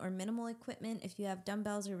equipment or minimal equipment. If you have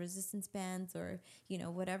dumbbells or resistance bands or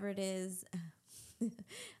whatever it is. I'm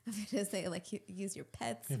gonna say like use your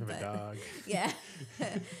pets, You have but a dog. yeah.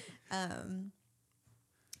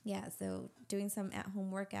 Yeah, so doing some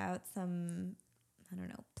at-home workouts, some, I don't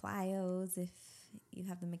know, plyos if you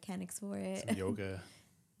have the mechanics for it. Some yoga.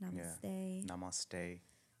 Namaste. Namaste.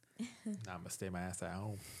 Nah, I'm gonna stay my ass at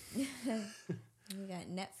home. We got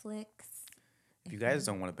Netflix. If you guys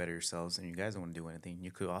don't want to better yourselves and you guys don't want to do anything, you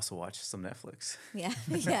could also watch some Netflix. Yeah,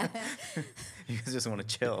 yeah. You guys just want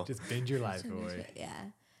to chill. Just binge your life away. Yeah.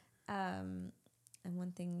 And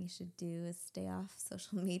one thing you should do is stay off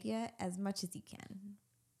social media as much as you can.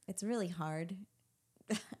 It's really hard.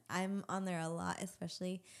 I'm on there a lot,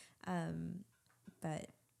 especially. But,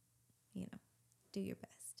 do your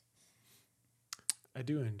best. I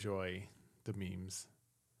do enjoy the memes.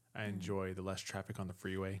 I enjoy the less traffic on the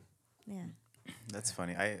freeway. Yeah. That's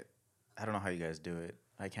funny. I don't know how you guys do it.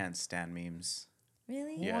 I can't stand memes.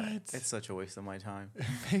 Really? Yeah, What? it's such a waste of my time.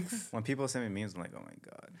 Thanks. When people send me memes, I'm like, oh my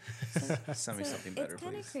god, send me So something better, it's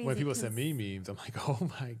kinda please. crazy When people send 'cause me memes, I'm like, oh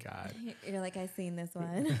my God. You're like, I've seen this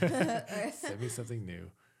one. Send me something new.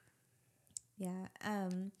 Yeah.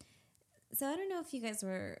 So I don't know if you guys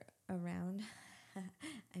were around.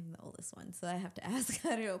 I'm the oldest one, so I have to ask. I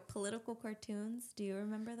don't know. Political cartoons. Do you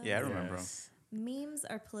remember those? Yeah, I remember 'em. Yes. Memes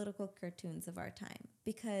are political cartoons of our time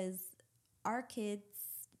because our kids,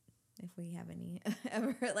 if we have any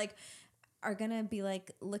ever, like, are gonna be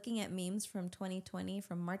like looking at memes from 2020,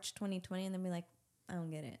 from March 2020, and then be like, I don't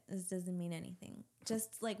get it. This doesn't mean anything.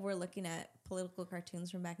 Just like we're looking at political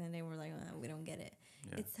cartoons from back in the day, we're like, we don't get it.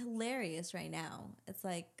 Yeah. It's hilarious right now. It's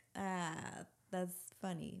like, that's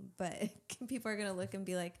funny, but people are gonna look and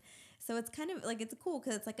be like, so it's kind of like, it's cool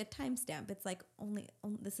because it's like a timestamp. It's like only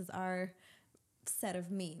this is our set of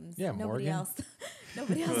memes. Yeah, nobody Morgan. else.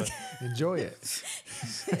 Nobody else Enjoy it.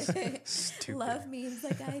 Stupid. love memes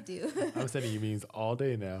like I do. I'm sending you memes all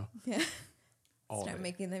day now. Yeah. All Start day.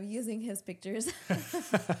 making them using his pictures.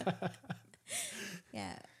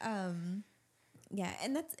 Yeah. Yeah,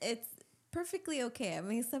 and it's perfectly okay. I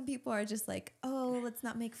mean, some people are just like, oh, let's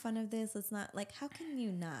not make fun of this. Let's not, like, how can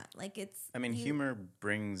you not? Like, it's I mean, you- humor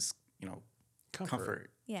brings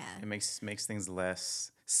comfort. Yeah. It makes things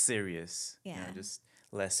less serious. You know, Yeah. just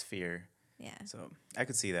less fear. Yeah. So I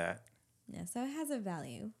could see that. Yeah. So it has a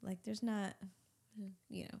value. Like there's not,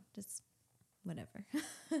 just whatever.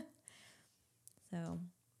 So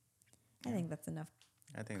I think that's enough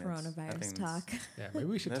I think coronavirus talk. Yeah, maybe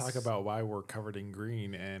we should talk That's- about why we're covered in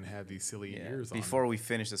green and have these silly ears on. Before we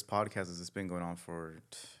finish this podcast, it's been going on for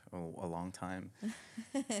a long time.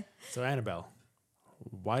 So Annabelle,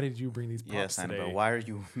 why did you bring these props Yes, today? Annabelle, why are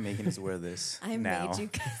you making us wear this I now? made you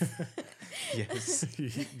guys. Yes.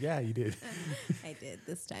 Yeah, you did. I did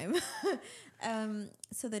this time.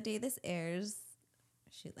 So the day this airs,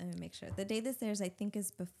 shoot, let me make sure. The day this airs, I think,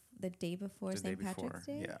 is the day before The day St. Patrick's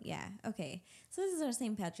before, Day. yeah. Yeah. Okay. So this is our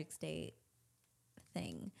St. Patrick's Day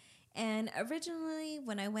thing. And originally,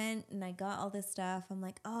 when I went and I got all this stuff, I'm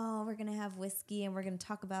like, oh, we're gonna have whiskey and we're gonna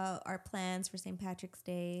talk about our plans for St. Patrick's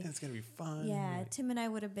Day. It's gonna be fun. Yeah, Like, Tim and I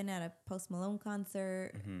would have been at a Post Malone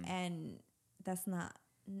concert, and that's not,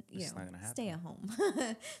 It's not gonna stay at home.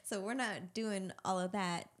 So we're not doing all of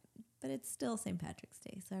that, but it's still St. Patrick's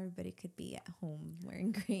Day, so everybody could be at home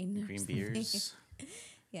wearing green. or Green something. beers.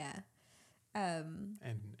 Yeah. and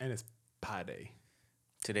it's Pie Day.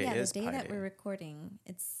 Today Yeah, is the day Pi that Day. we're recording,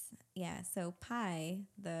 so pi,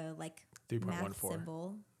 the like math 3.14.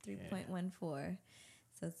 symbol, 3.14.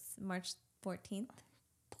 So it's March 14th.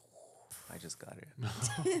 I just got it.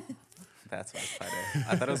 That's why it's Pi Day.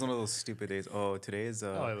 I thought it was one of those stupid days. Oh, today is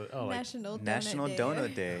Like National National Donut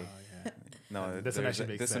Donut Day. Day. oh, yeah. No, This one actually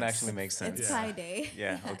makes this one sense. actually makes sense. It's Yeah. Pi Day.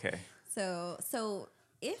 Yeah. Okay. So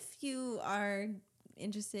if you are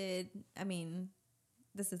interested, I mean,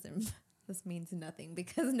 this means nothing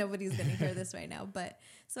because nobody's gonna hear this right now. But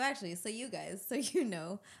so you guys,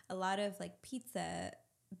 a lot of like pizza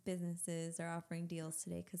businesses are offering deals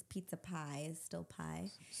today because pizza pie is still pie,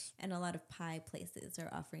 and a lot of pie places are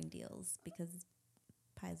offering deals because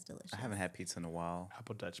pie is delicious. I haven't had pizza in a while.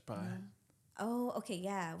 Apple Dutch pie. Oh, okay,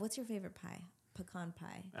 yeah. What's your favorite pie? Pecan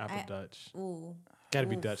pie. Apple Dutch. Ooh. Got to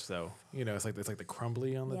be Oof. Dutch though. You know, it's like the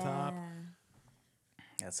crumbly on the top.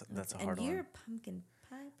 That's a hard and you're one. a pumpkin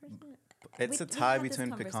pie person? It's We- a we tie had this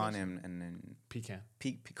between pecan conversation. and Pecan.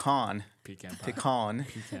 pecan, Pecan pie. pecan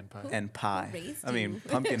Pecan pie. and pie. raised I mean you?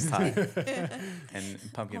 pumpkin pie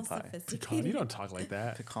and pumpkin How pie. sophisticated. Pecan. You don't talk like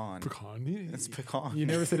that. Pecan. Pecan. You, It's pecan. You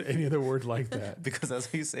never said any other word like that. Because that's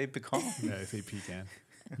how you say pecan. No, I say pecan.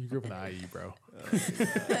 You grew up in the IE, bro.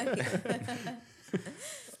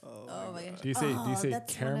 Oh my gosh. Do you say that's one of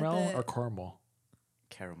caramel the- or caramel?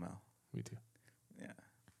 Caramel. Me too. Yeah.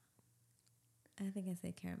 I think I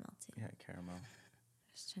say caramel too. Yeah, caramel.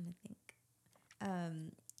 Just trying to think.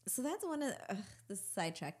 So that's one of this is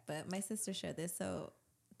sidetrack, but my sister shared this, so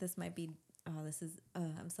this might be. Oh, this is.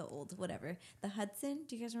 I'm so old. Whatever. The Hudson.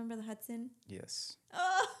 Do you guys remember the Hudson? Yes.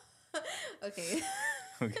 Oh. Okay.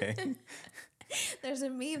 Okay. There's a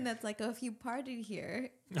meme that's like, oh, if you partied here,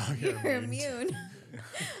 Oh, you're immune. immune.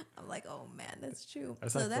 I'm like, oh man, that's true.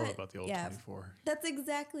 That's how I feel about the old 24. That's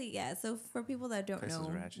exactly, yeah. So for people that don't Place was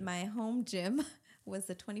know, ratchet. my home gym was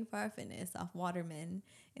the 24-hour fitness off Waterman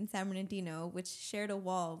in San Bernardino, which shared a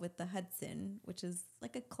wall with the Hudson, which is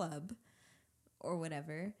like a club or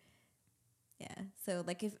whatever. Yeah. So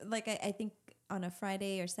I think on a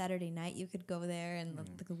Friday or Saturday night, you could go there and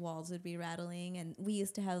the walls would be rattling. And we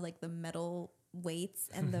used to have like the metal weights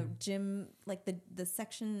and the gym, like the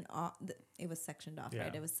section off, it was sectioned off, Yeah.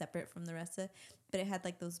 right? It was separate from the rest of it, but it had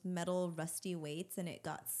like those metal rusty weights and it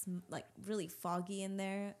got like really foggy in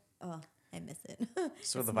there. Oh, I miss it. So It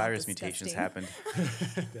the smelled virus mutations disgusting. happened.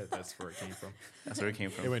 That's where it came from. That's where it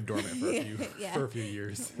came from. It went dormant for a few Yeah. for a few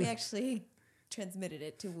years. We actually transmitted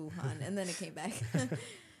it to Wuhan and then it came back.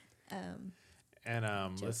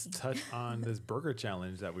 And let's touch on this burger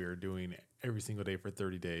challenge that we are doing every single day for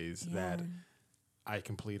 30 days that Yeah. I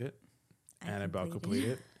completed, I Annabelle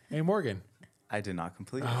completed. completed, and Morgan. I did not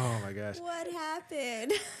complete it. Oh my gosh, What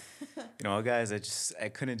happened? You know, guys, I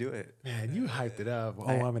couldn't do it. man, you hyped it up. Oh,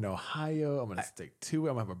 I'm in Ohio. I'm gonna stick to it.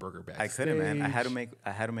 I'm gonna have a burger I backstage. couldn't, man. I had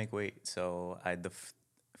to make weight. So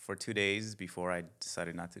for 2 days before I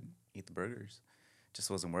decided not to eat the burgers, just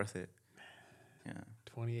wasn't worth it. Yeah.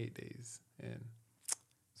 28 days and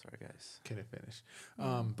Sorry, guys. couldn't finish.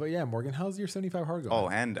 But yeah, Morgan, how's your 75 hard going? Oh,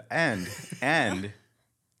 and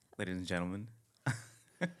ladies and gentlemen,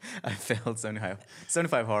 I failed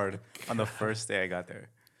 75 hard on the first day I got there.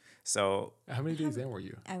 So How many days in were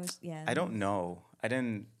you? I don't know. I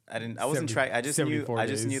wasn't 70 tracking. I just knew 74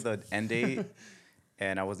 knew days. the end date,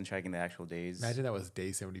 and I wasn't tracking the actual days. Imagine that was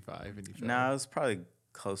day 75 and you failed. No, it was probably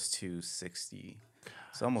close to 60.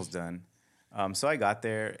 So almost done. So I got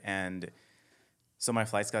there, and so my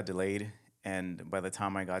flights got delayed, And by the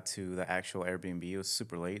time I got to the actual Airbnb, it was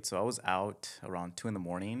super late. So I was out around 2 in the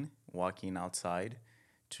morning, walking outside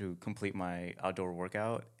to complete my outdoor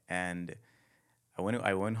workout. And I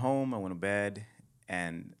went home, I went to bed,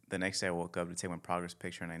 and the next day I woke up to take my progress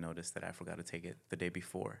picture, and I noticed that I forgot to take it the day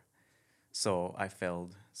before. So I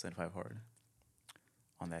failed 75 hard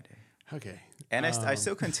on that day. Okay. And I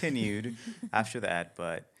still continued after that,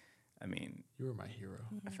 but I mean, You were my hero.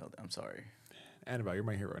 I felt, I'm sorry. Annabelle, you're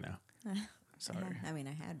my hero now. Sorry. I mean,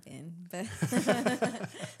 I had been, but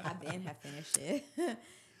have finished it.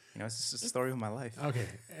 You know, it's just a story of my life. Okay.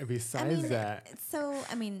 And I besides mean, that, so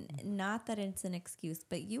I mean, not that it's an excuse,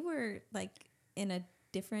 but you were like in a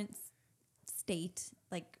different state,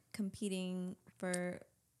 like competing for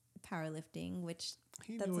powerlifting, which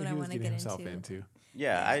he that's knew what what I he was want to getting get himself into. into.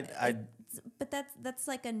 Yeah, But that's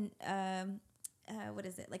like what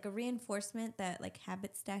is it? Like a reinforcement that like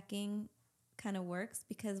habit stacking kind of works,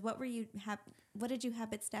 because what did you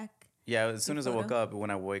habit stack? yeah. As soon Your as I woke photo? up,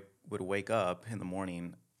 when I would wake up in the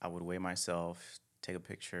morning, I would weigh myself, take a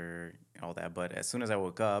picture, all that. But as soon as I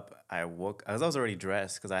woke up, as I was already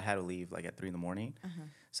dressed because I had to leave like at 3 in the morning.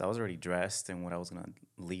 So I was already dressed and what I was gonna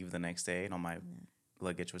leave the next day, and all my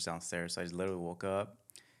luggage was downstairs. So I just literally woke up,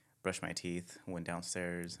 brushed my teeth, went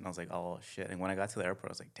downstairs, and I was like, oh shit. And when I got to the airport,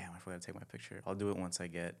 I was like, damn, I forgot to take my picture. I'll do it once I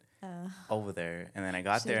get over there. And then I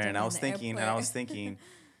got Should've there, done and it I in was the thinking,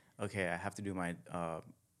 airport. okay, I have to do my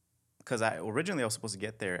because I was supposed to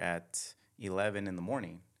get there at 11 in the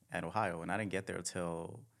morning at Ohio, and I didn't get there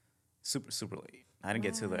till super late. I didn't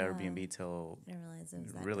get to the Wow. Airbnb till I didn't realize it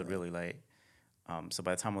was that really late. late. So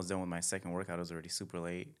by the time I was done with my second workout, it was already super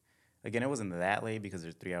late. Again, it wasn't that late because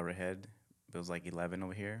there's 3 hour ahead. It was like 11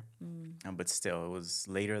 over here, but still, it was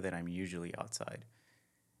later than I'm usually outside.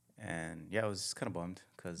 And yeah, I was kind of bummed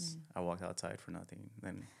because I walked outside for nothing.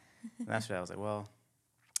 Then and after that, I was like, well,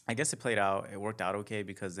 I guess it worked out okay,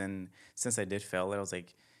 because then since I did fail it, I was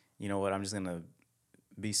like, you know what, I'm just gonna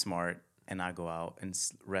be smart and not go out and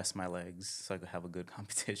rest my legs so I could have a good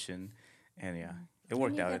competition. And yeah, it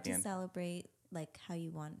worked out at the end. Celebrate like how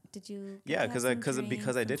you want. Did you? Yeah, because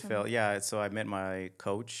because I did fail. Yeah, so I met my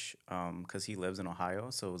coach because he lives in Ohio,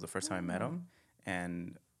 so it was the first time I met him,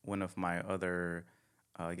 and one of my other,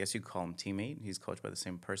 I guess you could call him teammate. He's coached by the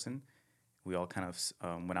same person. We all kind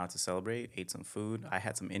of went out to celebrate, ate some food. I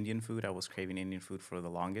had some Indian food. I was craving Indian food for the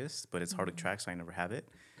longest, but it's hard to track, so I never have it.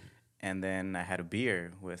 And then I had a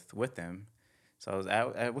beer with them. So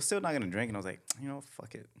I was still not gonna drink, and I was like, you know,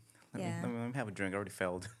 fuck it. Let me have a drink. I already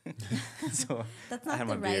failed. So That's I not had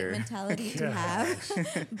the my right beer. mentality to have.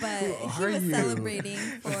 But he are was you? celebrating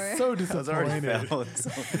for. So I was already disappointed. failed. So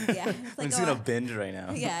Yeah, it's I'm like, just gonna binge right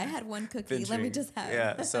now. yeah, I had one cookie. Binge Let me drink. just have.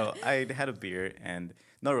 Yeah. So I had a beer and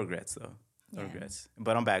no regrets though. No Yeah. regrets.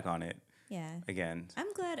 But I'm back on it Yeah. again.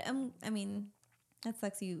 I'm glad. I mean, that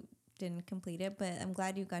sucks you didn't complete it, but I'm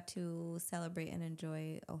glad you got to celebrate and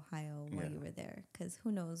enjoy Ohio while Yeah. you were there. Because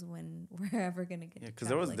who knows when we're ever gonna get. Yeah, to because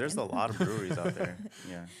travel there's a again. lot of breweries out there.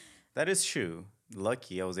 Yeah, that is true.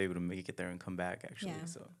 Lucky I was able to make it there and come back actually. Yeah.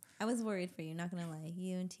 So I was worried for you. Not gonna lie,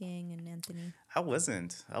 you and Tiang and Anthony. I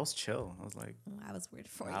wasn't. I was chill. I was like, I was worried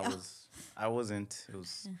for I you. wasn't. It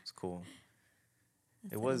was cool.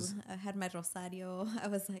 I It was. I had my Rosario. I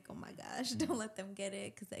was like, oh my gosh, don't let them get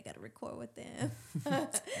it because I got to record with them.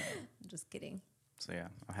 Just kidding. So yeah,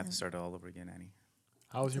 I have to start it all over again, Annie.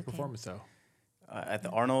 How was your okay. performance though? At the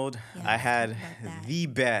Arnold, Yeah, I let's had talk about that. the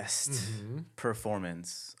best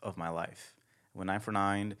performance of my life. Went 9 for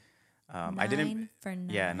 9. I didn't. 9 for 9.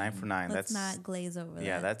 Yeah, 9 for 9. Let's That's not glaze over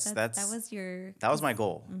yeah, that. that's that was your. that was my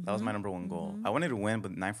goal. That was my number one goal. I wanted to win,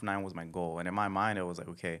 but 9 for 9 was my goal. And in my mind, it was like,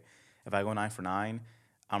 okay, if I go 9 for 9,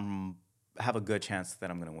 I have a good chance that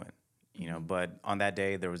I'm gonna win. You know, but on that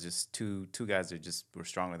day there was just two guys that just were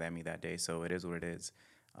stronger than me that day. So it is what it is.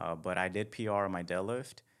 But I did PR on my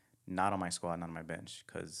deadlift, not on my squat, not on my bench,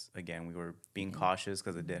 because again we were being cautious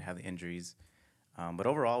because I did have the injuries. But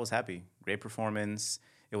overall, I was happy. Great performance.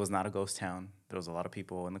 It was not a ghost town. There was a lot of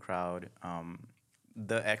people in the crowd.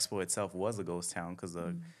 The expo itself was a ghost town because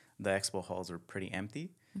the expo halls were pretty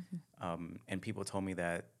empty. And people told me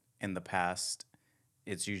that in the past,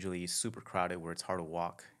 it's usually super crowded where it's hard to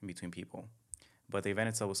walk in between people. But the event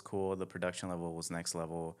itself was cool. The production level was next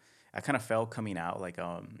level. I kind of felt coming out like,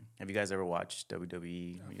 have you guys ever watched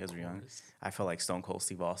WWE when you guys were young? I felt like Stone Cold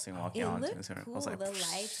Steve Austin walking It out. looked I cool. was like, The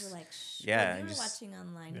lights were like, Yeah, Well, and you were just- watching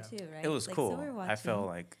online Yeah. too, right? it was Like, cool. So we were watching. I felt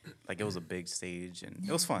like it was a big stage and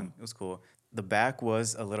it was fun. It was cool. The back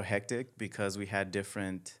was a little hectic because we had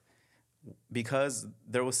because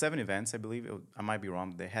there was 7 events, I believe. I might be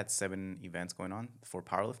wrong. They had 7 events going on for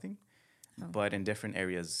powerlifting, but in different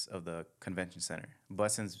areas of the convention center. But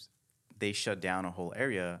since they shut down a whole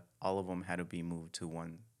area, all of them had to be moved to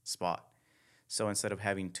one spot. So instead of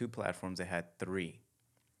having 2 platforms, they had 3.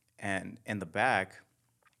 And in the back,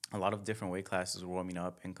 a lot of different weight classes were warming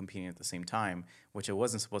up and competing at the same time, which it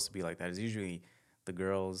wasn't supposed to be like that. It's usually the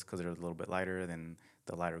girls, because they're a little bit lighter, than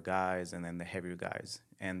the lighter guys, and then the heavier guys.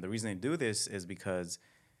 And the reason they do this is because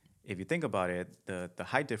if you think about it, the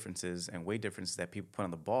height differences and weight differences that people put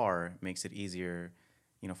on the bar makes it easier,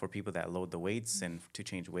 for people that load the weights and to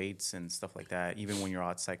change weights and stuff like that. Even when you're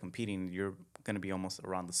outside competing, you're going to be almost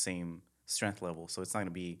around the same strength level. So it's not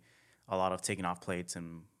going to be a lot of taking off plates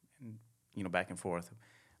and back and forth.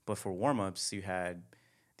 But for warm-ups, you had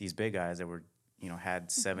these big guys that were,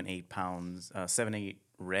 had 7, 8 pounds, 7, 8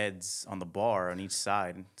 reds on the bar on each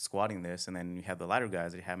side squatting this. And then you have the lighter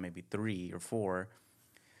guys that have maybe 3 or 4.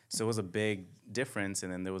 So it was a big difference.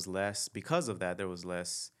 And then there was less, because of that, there was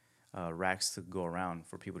less racks to go around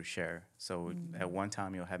for people to share. So at one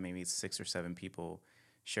time, you'll have maybe 6 or 7 people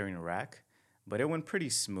sharing a rack. But it went pretty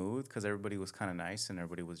smooth because everybody was kind of nice and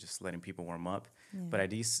everybody was just letting people warm up. Yeah. But I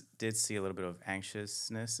did see a little bit of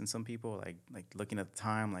anxiousness in some people, like looking at the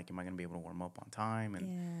time, like, am I going to be able to warm up on time?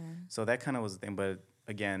 And so that kind of was the thing. But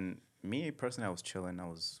again, me personally, I was chilling. I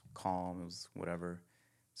was calm. It was whatever.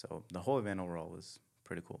 So the whole event overall was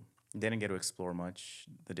pretty cool. Didn't get to explore much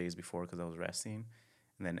the days before because I was resting.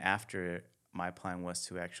 And then after, my plan was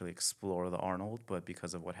to actually explore the Arnold. But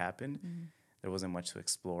because of what happened, there wasn't much to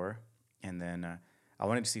explore. And then I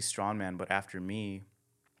wanted to see Strongman, but after me,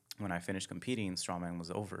 when I finished competing, Strongman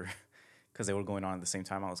was over because they were going on at the same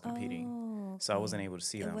time I was competing. Oh, okay. So I wasn't able to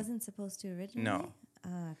see them. It wasn't supposed to originally? No.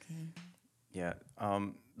 Oh, okay. Yeah.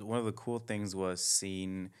 One of the cool things was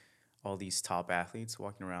seeing all these top athletes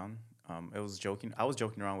walking around. I was joking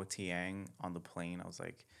around with Tiang on the plane. I was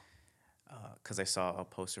like, because I saw a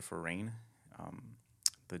poster for Rain,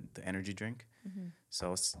 the energy drink. Mm-hmm. So I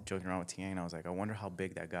was joking around with Tiang, and I was like, I wonder how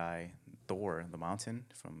big that guy, Thor, the Mountain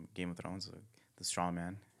from Game of Thrones, the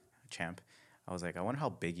strongman champ. I was like, I wonder how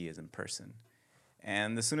big he is in person.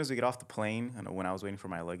 And as soon as we get off the plane, and when I was waiting for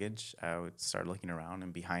my luggage, I would start looking around,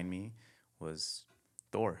 and behind me was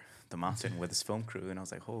Thor, the Mountain, with his film crew. And I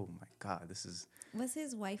was like, oh my God, this is... Was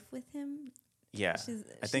his wife with him? Yeah,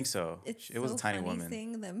 I think so. It was so a tiny funny woman.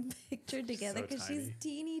 Seeing them pictured together because she's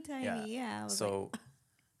teeny tiny. Yeah. So... Like,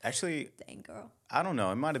 actually, dang girl. I don't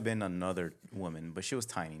know. It might have been another woman, but she was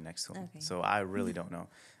tiny next to him. Okay. So I really don't know.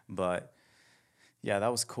 But yeah,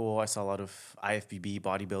 that was cool. I saw a lot of IFBB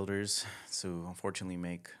bodybuilders to unfortunately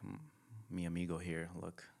make mi amigo here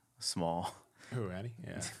look small. Who, Annie?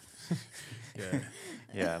 Yeah. Yeah.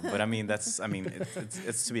 Yeah, but I mean, it's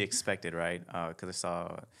to be expected, right? Because I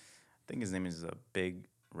saw, I think his name is Big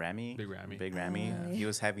Ramy. Big Ramy. Big Ramy. Yeah. He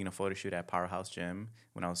was having a photo shoot at Powerhouse Gym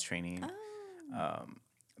when I was training. Oh.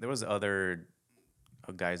 There was other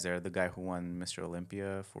guys there. The guy who won Mr.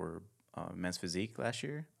 Olympia for men's physique last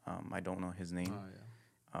year. I don't know his name. Oh,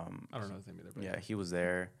 yeah. I don't know his name either. But yeah, he was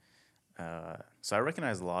there. So I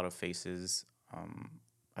recognized a lot of faces.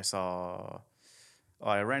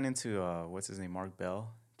 I ran into what's his name, Mark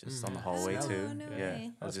Bell, just on the hallway too. No yeah,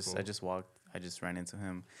 way. I just ran into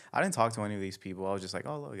him. I didn't talk to any of these people. I was just like,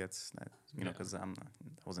 oh look, that's because I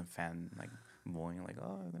wasn't boying like,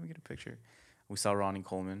 oh, let me get a picture. We saw Ronnie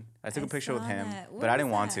Coleman. I took a picture with him, but I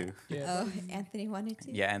didn't want to. Yeah. Oh, Anthony wanted to?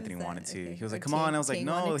 Yeah, Anthony wanted to. Okay. He was like, come on. I was like,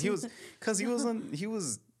 no. He was,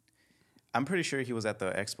 I'm pretty sure he was at the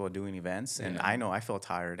expo doing events. And I know I felt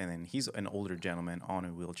tired. And then he's an older gentleman on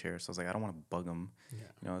a wheelchair. So I was like, I don't want to bug him.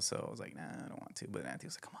 Yeah. So I was like, nah, I don't want to. But Anthony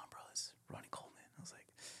was like, come on, bro. It's Ronnie Coleman. I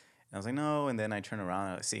was like, no. And then I turn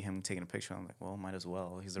around and I see him taking a picture. I'm like, well, might as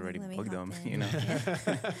well. He's already bugged him,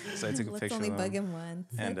 So I took a picture only of him. Bug him once.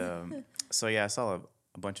 And so, yeah, I saw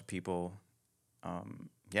a bunch of people.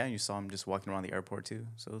 You saw him just walking around the airport, too.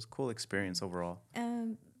 So it was a cool experience overall.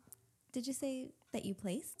 Did you say that you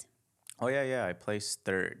placed? Oh, yeah. I placed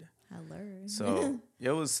third. Hello. So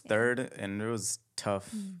it was third, and it was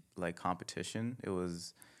tough, competition. It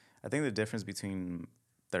was, I think the difference between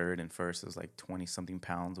third and first is like 20-something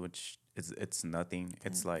pounds, which it's nothing.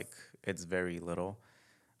 It's it's very little.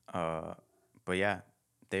 But yeah,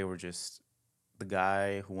 they were just, the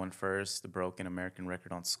guy who won first broke an American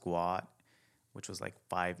record on squat, which was like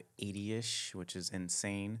 580-ish, which is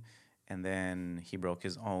insane. And then he broke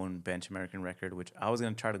his own bench American record, which I was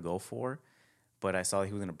going to try to go for, but I saw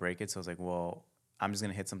he was going to break it. So I was like, well, I'm just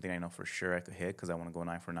going to hit something I know for sure I could hit because I want to go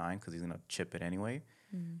 9 for 9 because he's going to chip it anyway.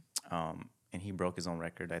 And he broke his own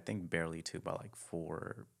record, I think barely too, by like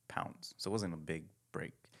 4 pounds. So it wasn't a big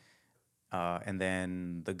break. And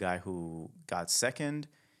then the guy who got second,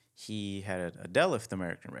 he had a deadlift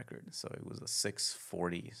American record. So it was a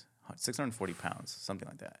 640 640 pounds, something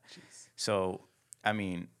like that. Jeez. So, I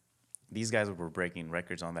mean, these guys were breaking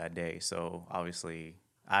records on that day. So obviously,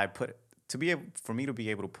 for me to be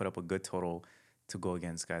able to put up a good total to go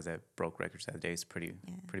against guys that broke records that day is pretty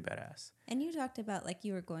badass. And you talked about like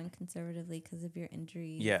you were going conservatively because of your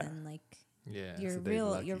injuries. Yeah. And like Yeah. your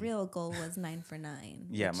real goal was 9 for 9.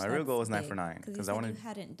 Yeah, my real goal was 9 for 9 because I wanted. You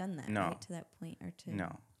hadn't done that right to that point or two.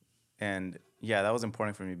 No, and yeah, that was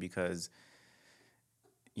important for me because,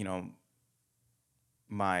 you know,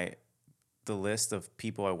 the list of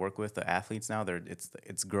people I work with, the athletes now,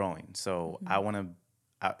 it's growing. So I want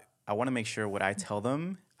to make sure what I tell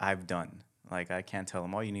them I've done. Like, I can't tell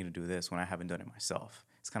them, oh, you need to do this when I haven't done it myself.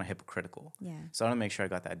 It's kind of hypocritical. Yeah. So I want to make sure I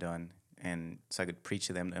got that done, and so I could preach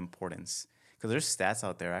to them the importance. Because there's stats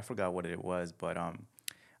out there. I forgot what it was, but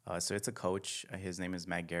so it's a coach. His name is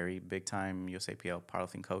Matt Gary, big time USAPL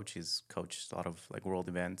powerlifting coach. He's coached a lot of like world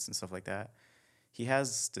events and stuff like that. He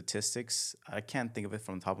has statistics. I can't think of it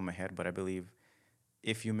from the top of my head, but I believe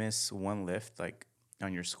if you miss one lift, like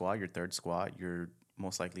on your squat, your third squat, you're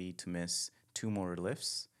most likely to miss 2 more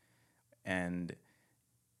lifts. And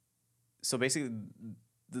so basically,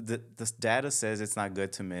 the data says it's not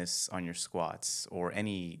good to miss on your squats or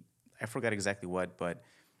any, I forgot exactly what, but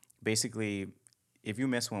basically, if you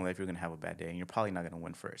miss one lift, you're going to have a bad day, and you're probably not going to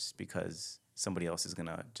win first because somebody else is going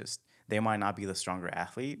to they might not be the stronger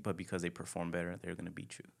athlete, but because they perform better, they're going to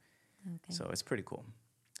beat you. Okay. So it's pretty cool.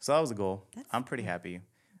 So that was the goal. I'm pretty happy.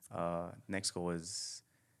 Next goal is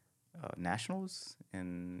nationals,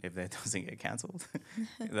 and if that doesn't get canceled,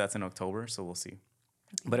 that's in October, so we'll see. Okay.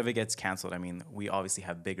 But if it gets canceled, I mean, we obviously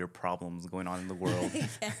have bigger problems going on in the world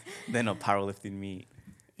than a powerlifting meet.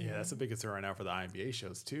 Yeah, that's a big concern right now for the INBA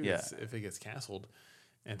shows too. Yeah. If it gets canceled,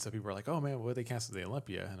 and so people are like, "Oh man, what they canceled the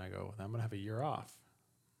Olympia?" And I go, "I'm gonna have a year off.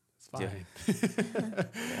 It's fine. Yeah.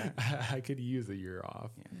 I could use a year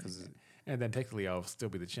off, and then technically I'll still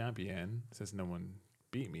be the champion since no one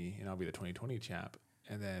beat me, and I'll be the 2020 champ,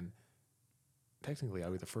 and then." Technically, I'll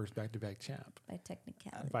be the first back-to-back champ.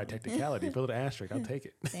 By technicality. Put an asterisk. I'll take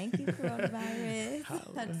it. Thank you,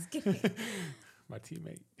 coronavirus. I'm just kidding. My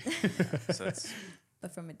teammate.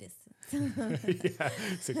 But from a distance. Yeah,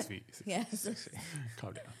 6 feet. Yes.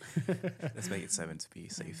 Calm down. Let's make it 7 to be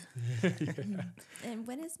safe. Yeah. And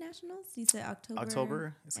when is nationals? You said October?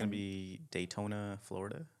 October. It's going to be Daytona,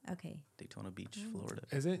 Florida. Okay. Daytona Beach, Florida.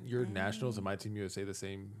 Isn't your nationals and my Team USA the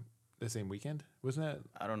same weekend? Wasn't that?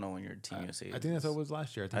 I don't know when your Team USA is. I think that's what it was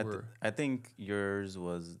last year. I think yours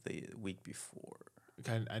was the week before.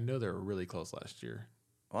 I know they were really close last year.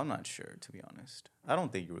 Well, I'm not sure, to be honest. I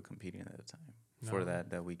don't think you were competing at the time for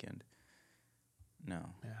that weekend. No.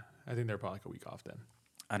 Yeah. I think they're probably like a week off then.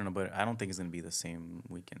 I don't know, but I don't think it's going to be the same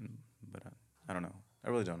weekend. But I don't know. I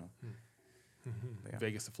really don't know. Mm-hmm. Yeah.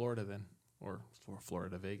 Vegas to Florida then. Or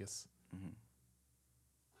Florida to Vegas. Mm-hmm.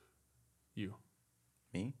 You.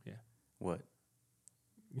 Me? Yeah. What?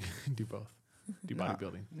 Do both. Do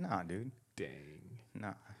bodybuilding. Nah, dude. Dang.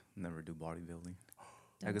 Nah, never do bodybuilding.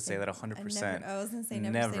 I could say that 100%. I was going to say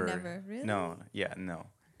never say never. Really? No. Yeah, no.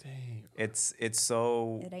 Dang. It's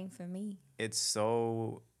so... It ain't for me. It's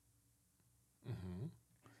so... Mm-hmm.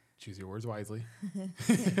 Choose your words wisely.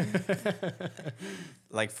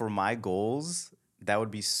 Like, for my goals, that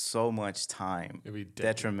would be so much time. It'd be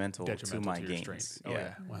detrimental to my gains. Strength. Oh,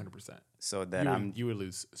 yeah. 100%. So that you would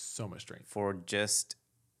lose so much strength. For just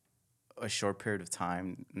a short period of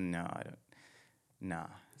time, no, I don't. Nah,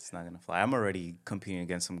 it's not going to fly. I'm already competing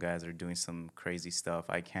against some guys that are doing some crazy stuff.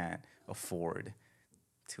 I can't afford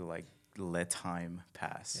to, like, let time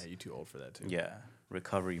pass. Yeah, you're too old for that, too. Yeah.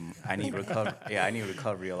 Recovery. I need recovery. Yeah, I need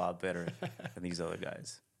recovery a lot better than these other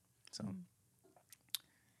guys. So,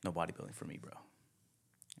 no bodybuilding for me, bro.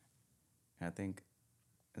 And I think,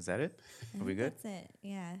 is that it? Are we good? That's it.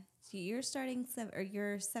 Yeah. So you're starting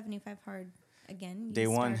you're 75 hard again. Day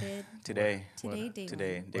one. Today.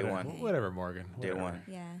 Day one. Whatever, Morgan. Day one.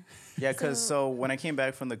 Yeah. Yeah, because so when I came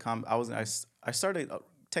back from the I started.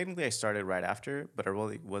 Technically, I started right after, but I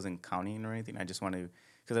really wasn't counting or anything. I just wanted,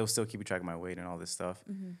 because I was still keeping track of my weight and all this stuff.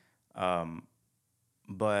 Mm-hmm.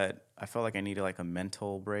 But I felt like I needed like a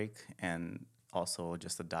mental break and also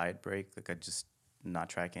just a diet break. Like I just not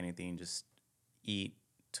track anything, just eat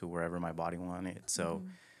to wherever my body wanted. So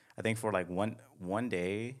I think for like one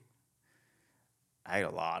day, I ate a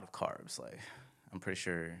lot of carbs. Like I'm pretty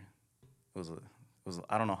sure it was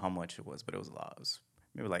I don't know how much it was, but it was a lot. It was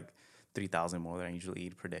maybe like 3,000 more than I usually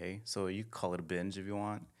eat per day. So you call it a binge if you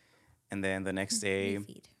want. And then the next day,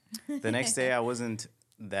 I wasn't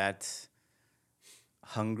that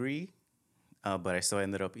hungry, but I still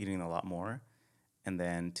ended up eating a lot more. And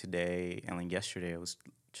then today and like yesterday, it was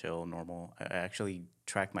chill, normal. I actually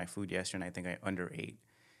tracked my food yesterday, and I think I underate.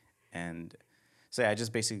 And so yeah, I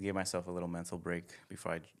just basically gave myself a little mental break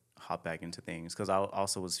before I hop back into things, because I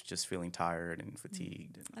also was just feeling tired and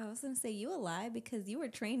fatigued. And I was gonna say you a lie because you were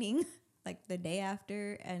training like the day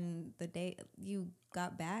after and the day you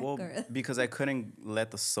got back. well, or because I couldn't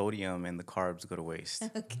let the sodium and the carbs go to waste.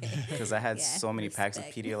 okay, Because I had Yeah, so many packs of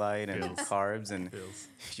respect. Pedialyte and Feels. carbs, and Feels.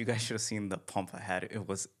 you guys should have seen the pump I had. It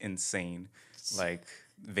was insane, like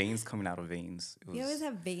veins coming out of veins. It was, you always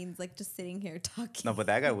have veins like just sitting here talking. no, but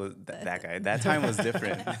that guy was that guy. That time was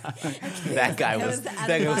different. that guy That was was the that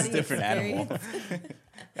guy was a out-of-body different animal. experience.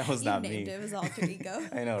 That was You not named me. it. It was alter ego.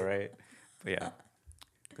 I know, right? But yeah,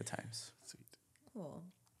 good times. Sweet. Cool.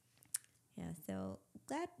 Yeah. So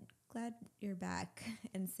glad you're back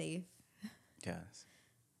and safe. Yes.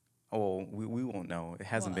 Oh, we won't know. It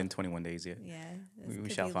hasn't Well, been 21 days yet. Yeah. We this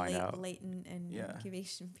could shall be find out. Latent and Yeah.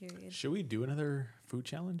 incubation period. Should we do another food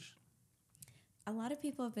challenge? A lot of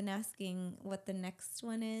people have been asking what the next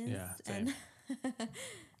one is. Yeah, same. And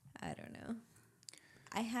I don't know.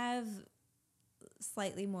 I have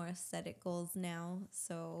slightly more aesthetic goals now,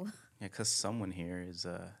 so Yeah, because someone here is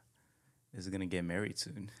gonna get married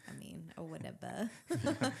soon. I mean, or whatever.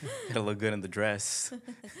 It'll look good in the dress.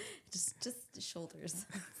 just the shoulders.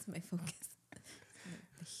 That's my focus.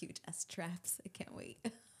 The huge S traps. I can't wait.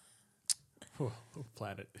 We'll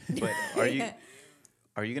plan it. But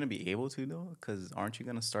are you gonna be able to though? Because aren't you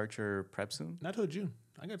gonna start your prep soon? Not till June.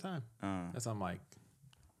 I got time. That's I'm like,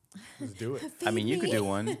 let's do it. I mean, you could Feed me. do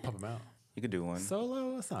one. Pop them out. You could do one.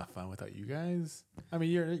 Solo, it's not fun without you guys. I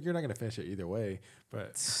mean, you're not gonna finish it either way,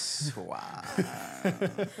 but Wow.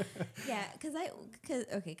 Yeah,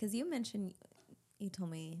 because you mentioned, you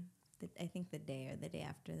told me that I think the day or the day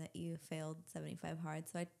after that you failed 75 hard.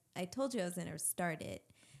 So I told you I was going to start it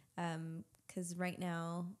because right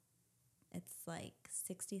now it's like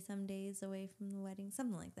 60 some days away from the wedding,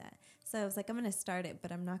 something like that. So I was like, I'm going to start it,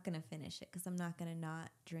 but I'm not going to finish it because I'm not going to not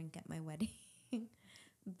drink at my wedding.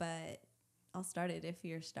 But I'll start it if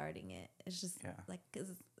you're starting it. It's just Yeah. like, because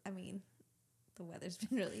I mean, the weather's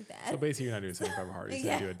been really bad. so basically you're not doing 75 hard. You're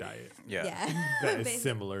Yeah. gonna do a diet Yeah. that is Basically.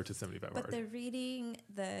 similar to 75 But hard. the reading,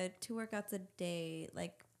 the 2 workouts a day,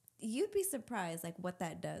 like you'd be surprised like what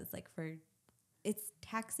that does. Like it's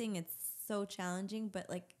taxing, it's so challenging, but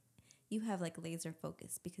like you have like laser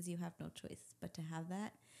focus because you have no choice but to have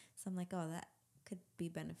that. So I'm like, oh, that could be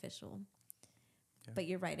beneficial. Yeah. But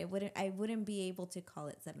you're right. I wouldn't be able to call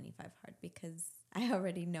it 75 hard because I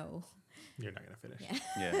already know. You're not gonna finish.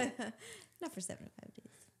 Yeah. Yeah. Not for 75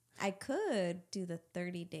 days. I could do the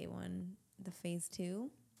 30-day one, the phase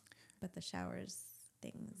 2, but the showers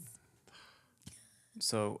things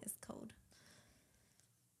So, is cold.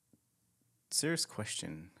 serious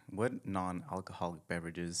question: what non-alcoholic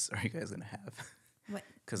beverages are you guys gonna have? What?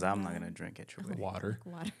 Because I'm not Non- gonna drink at your wedding. Water.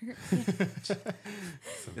 Water.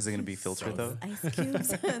 Is it gonna be filtered Soda. though? Ice cubes.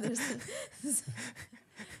 There's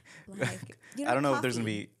like, you I don't know if there's gonna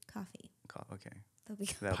be. coffee. Okay,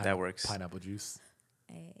 There'll be that works. Pineapple juice.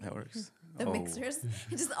 That works. The Oh. mixers,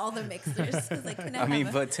 just all the mixers. It's like, can I I mean,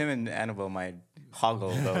 have but Tim and Annabelle might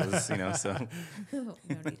hoggle those, So no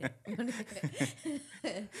need it. No need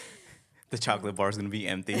it. the chocolate bar is gonna be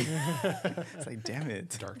empty. It's like, damn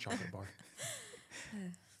it. Dark chocolate bar.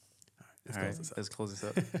 Let's All right, close this up. let's close this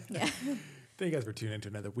up. Yeah. Thank you guys for tuning in to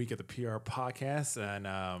another week of the PR podcast.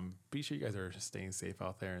 And be sure you guys are staying safe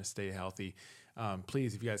out there and stay healthy.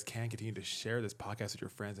 Please, if you guys can, continue to share this podcast with your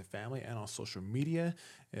friends and family and on social media.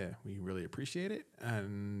 We really appreciate it.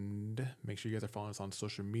 And make sure you guys are following us on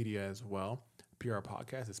social media as well. PR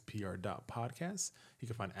Podcast is pr.podcast. You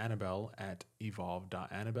can find Annabelle at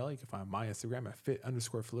evolve.annabelle. You can find my Instagram at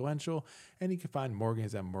fit_fluential. And you can find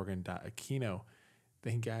Morgan's at morgan.aquino.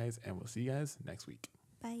 Thank you guys, and we'll see you guys next week.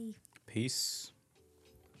 Bye. Peace.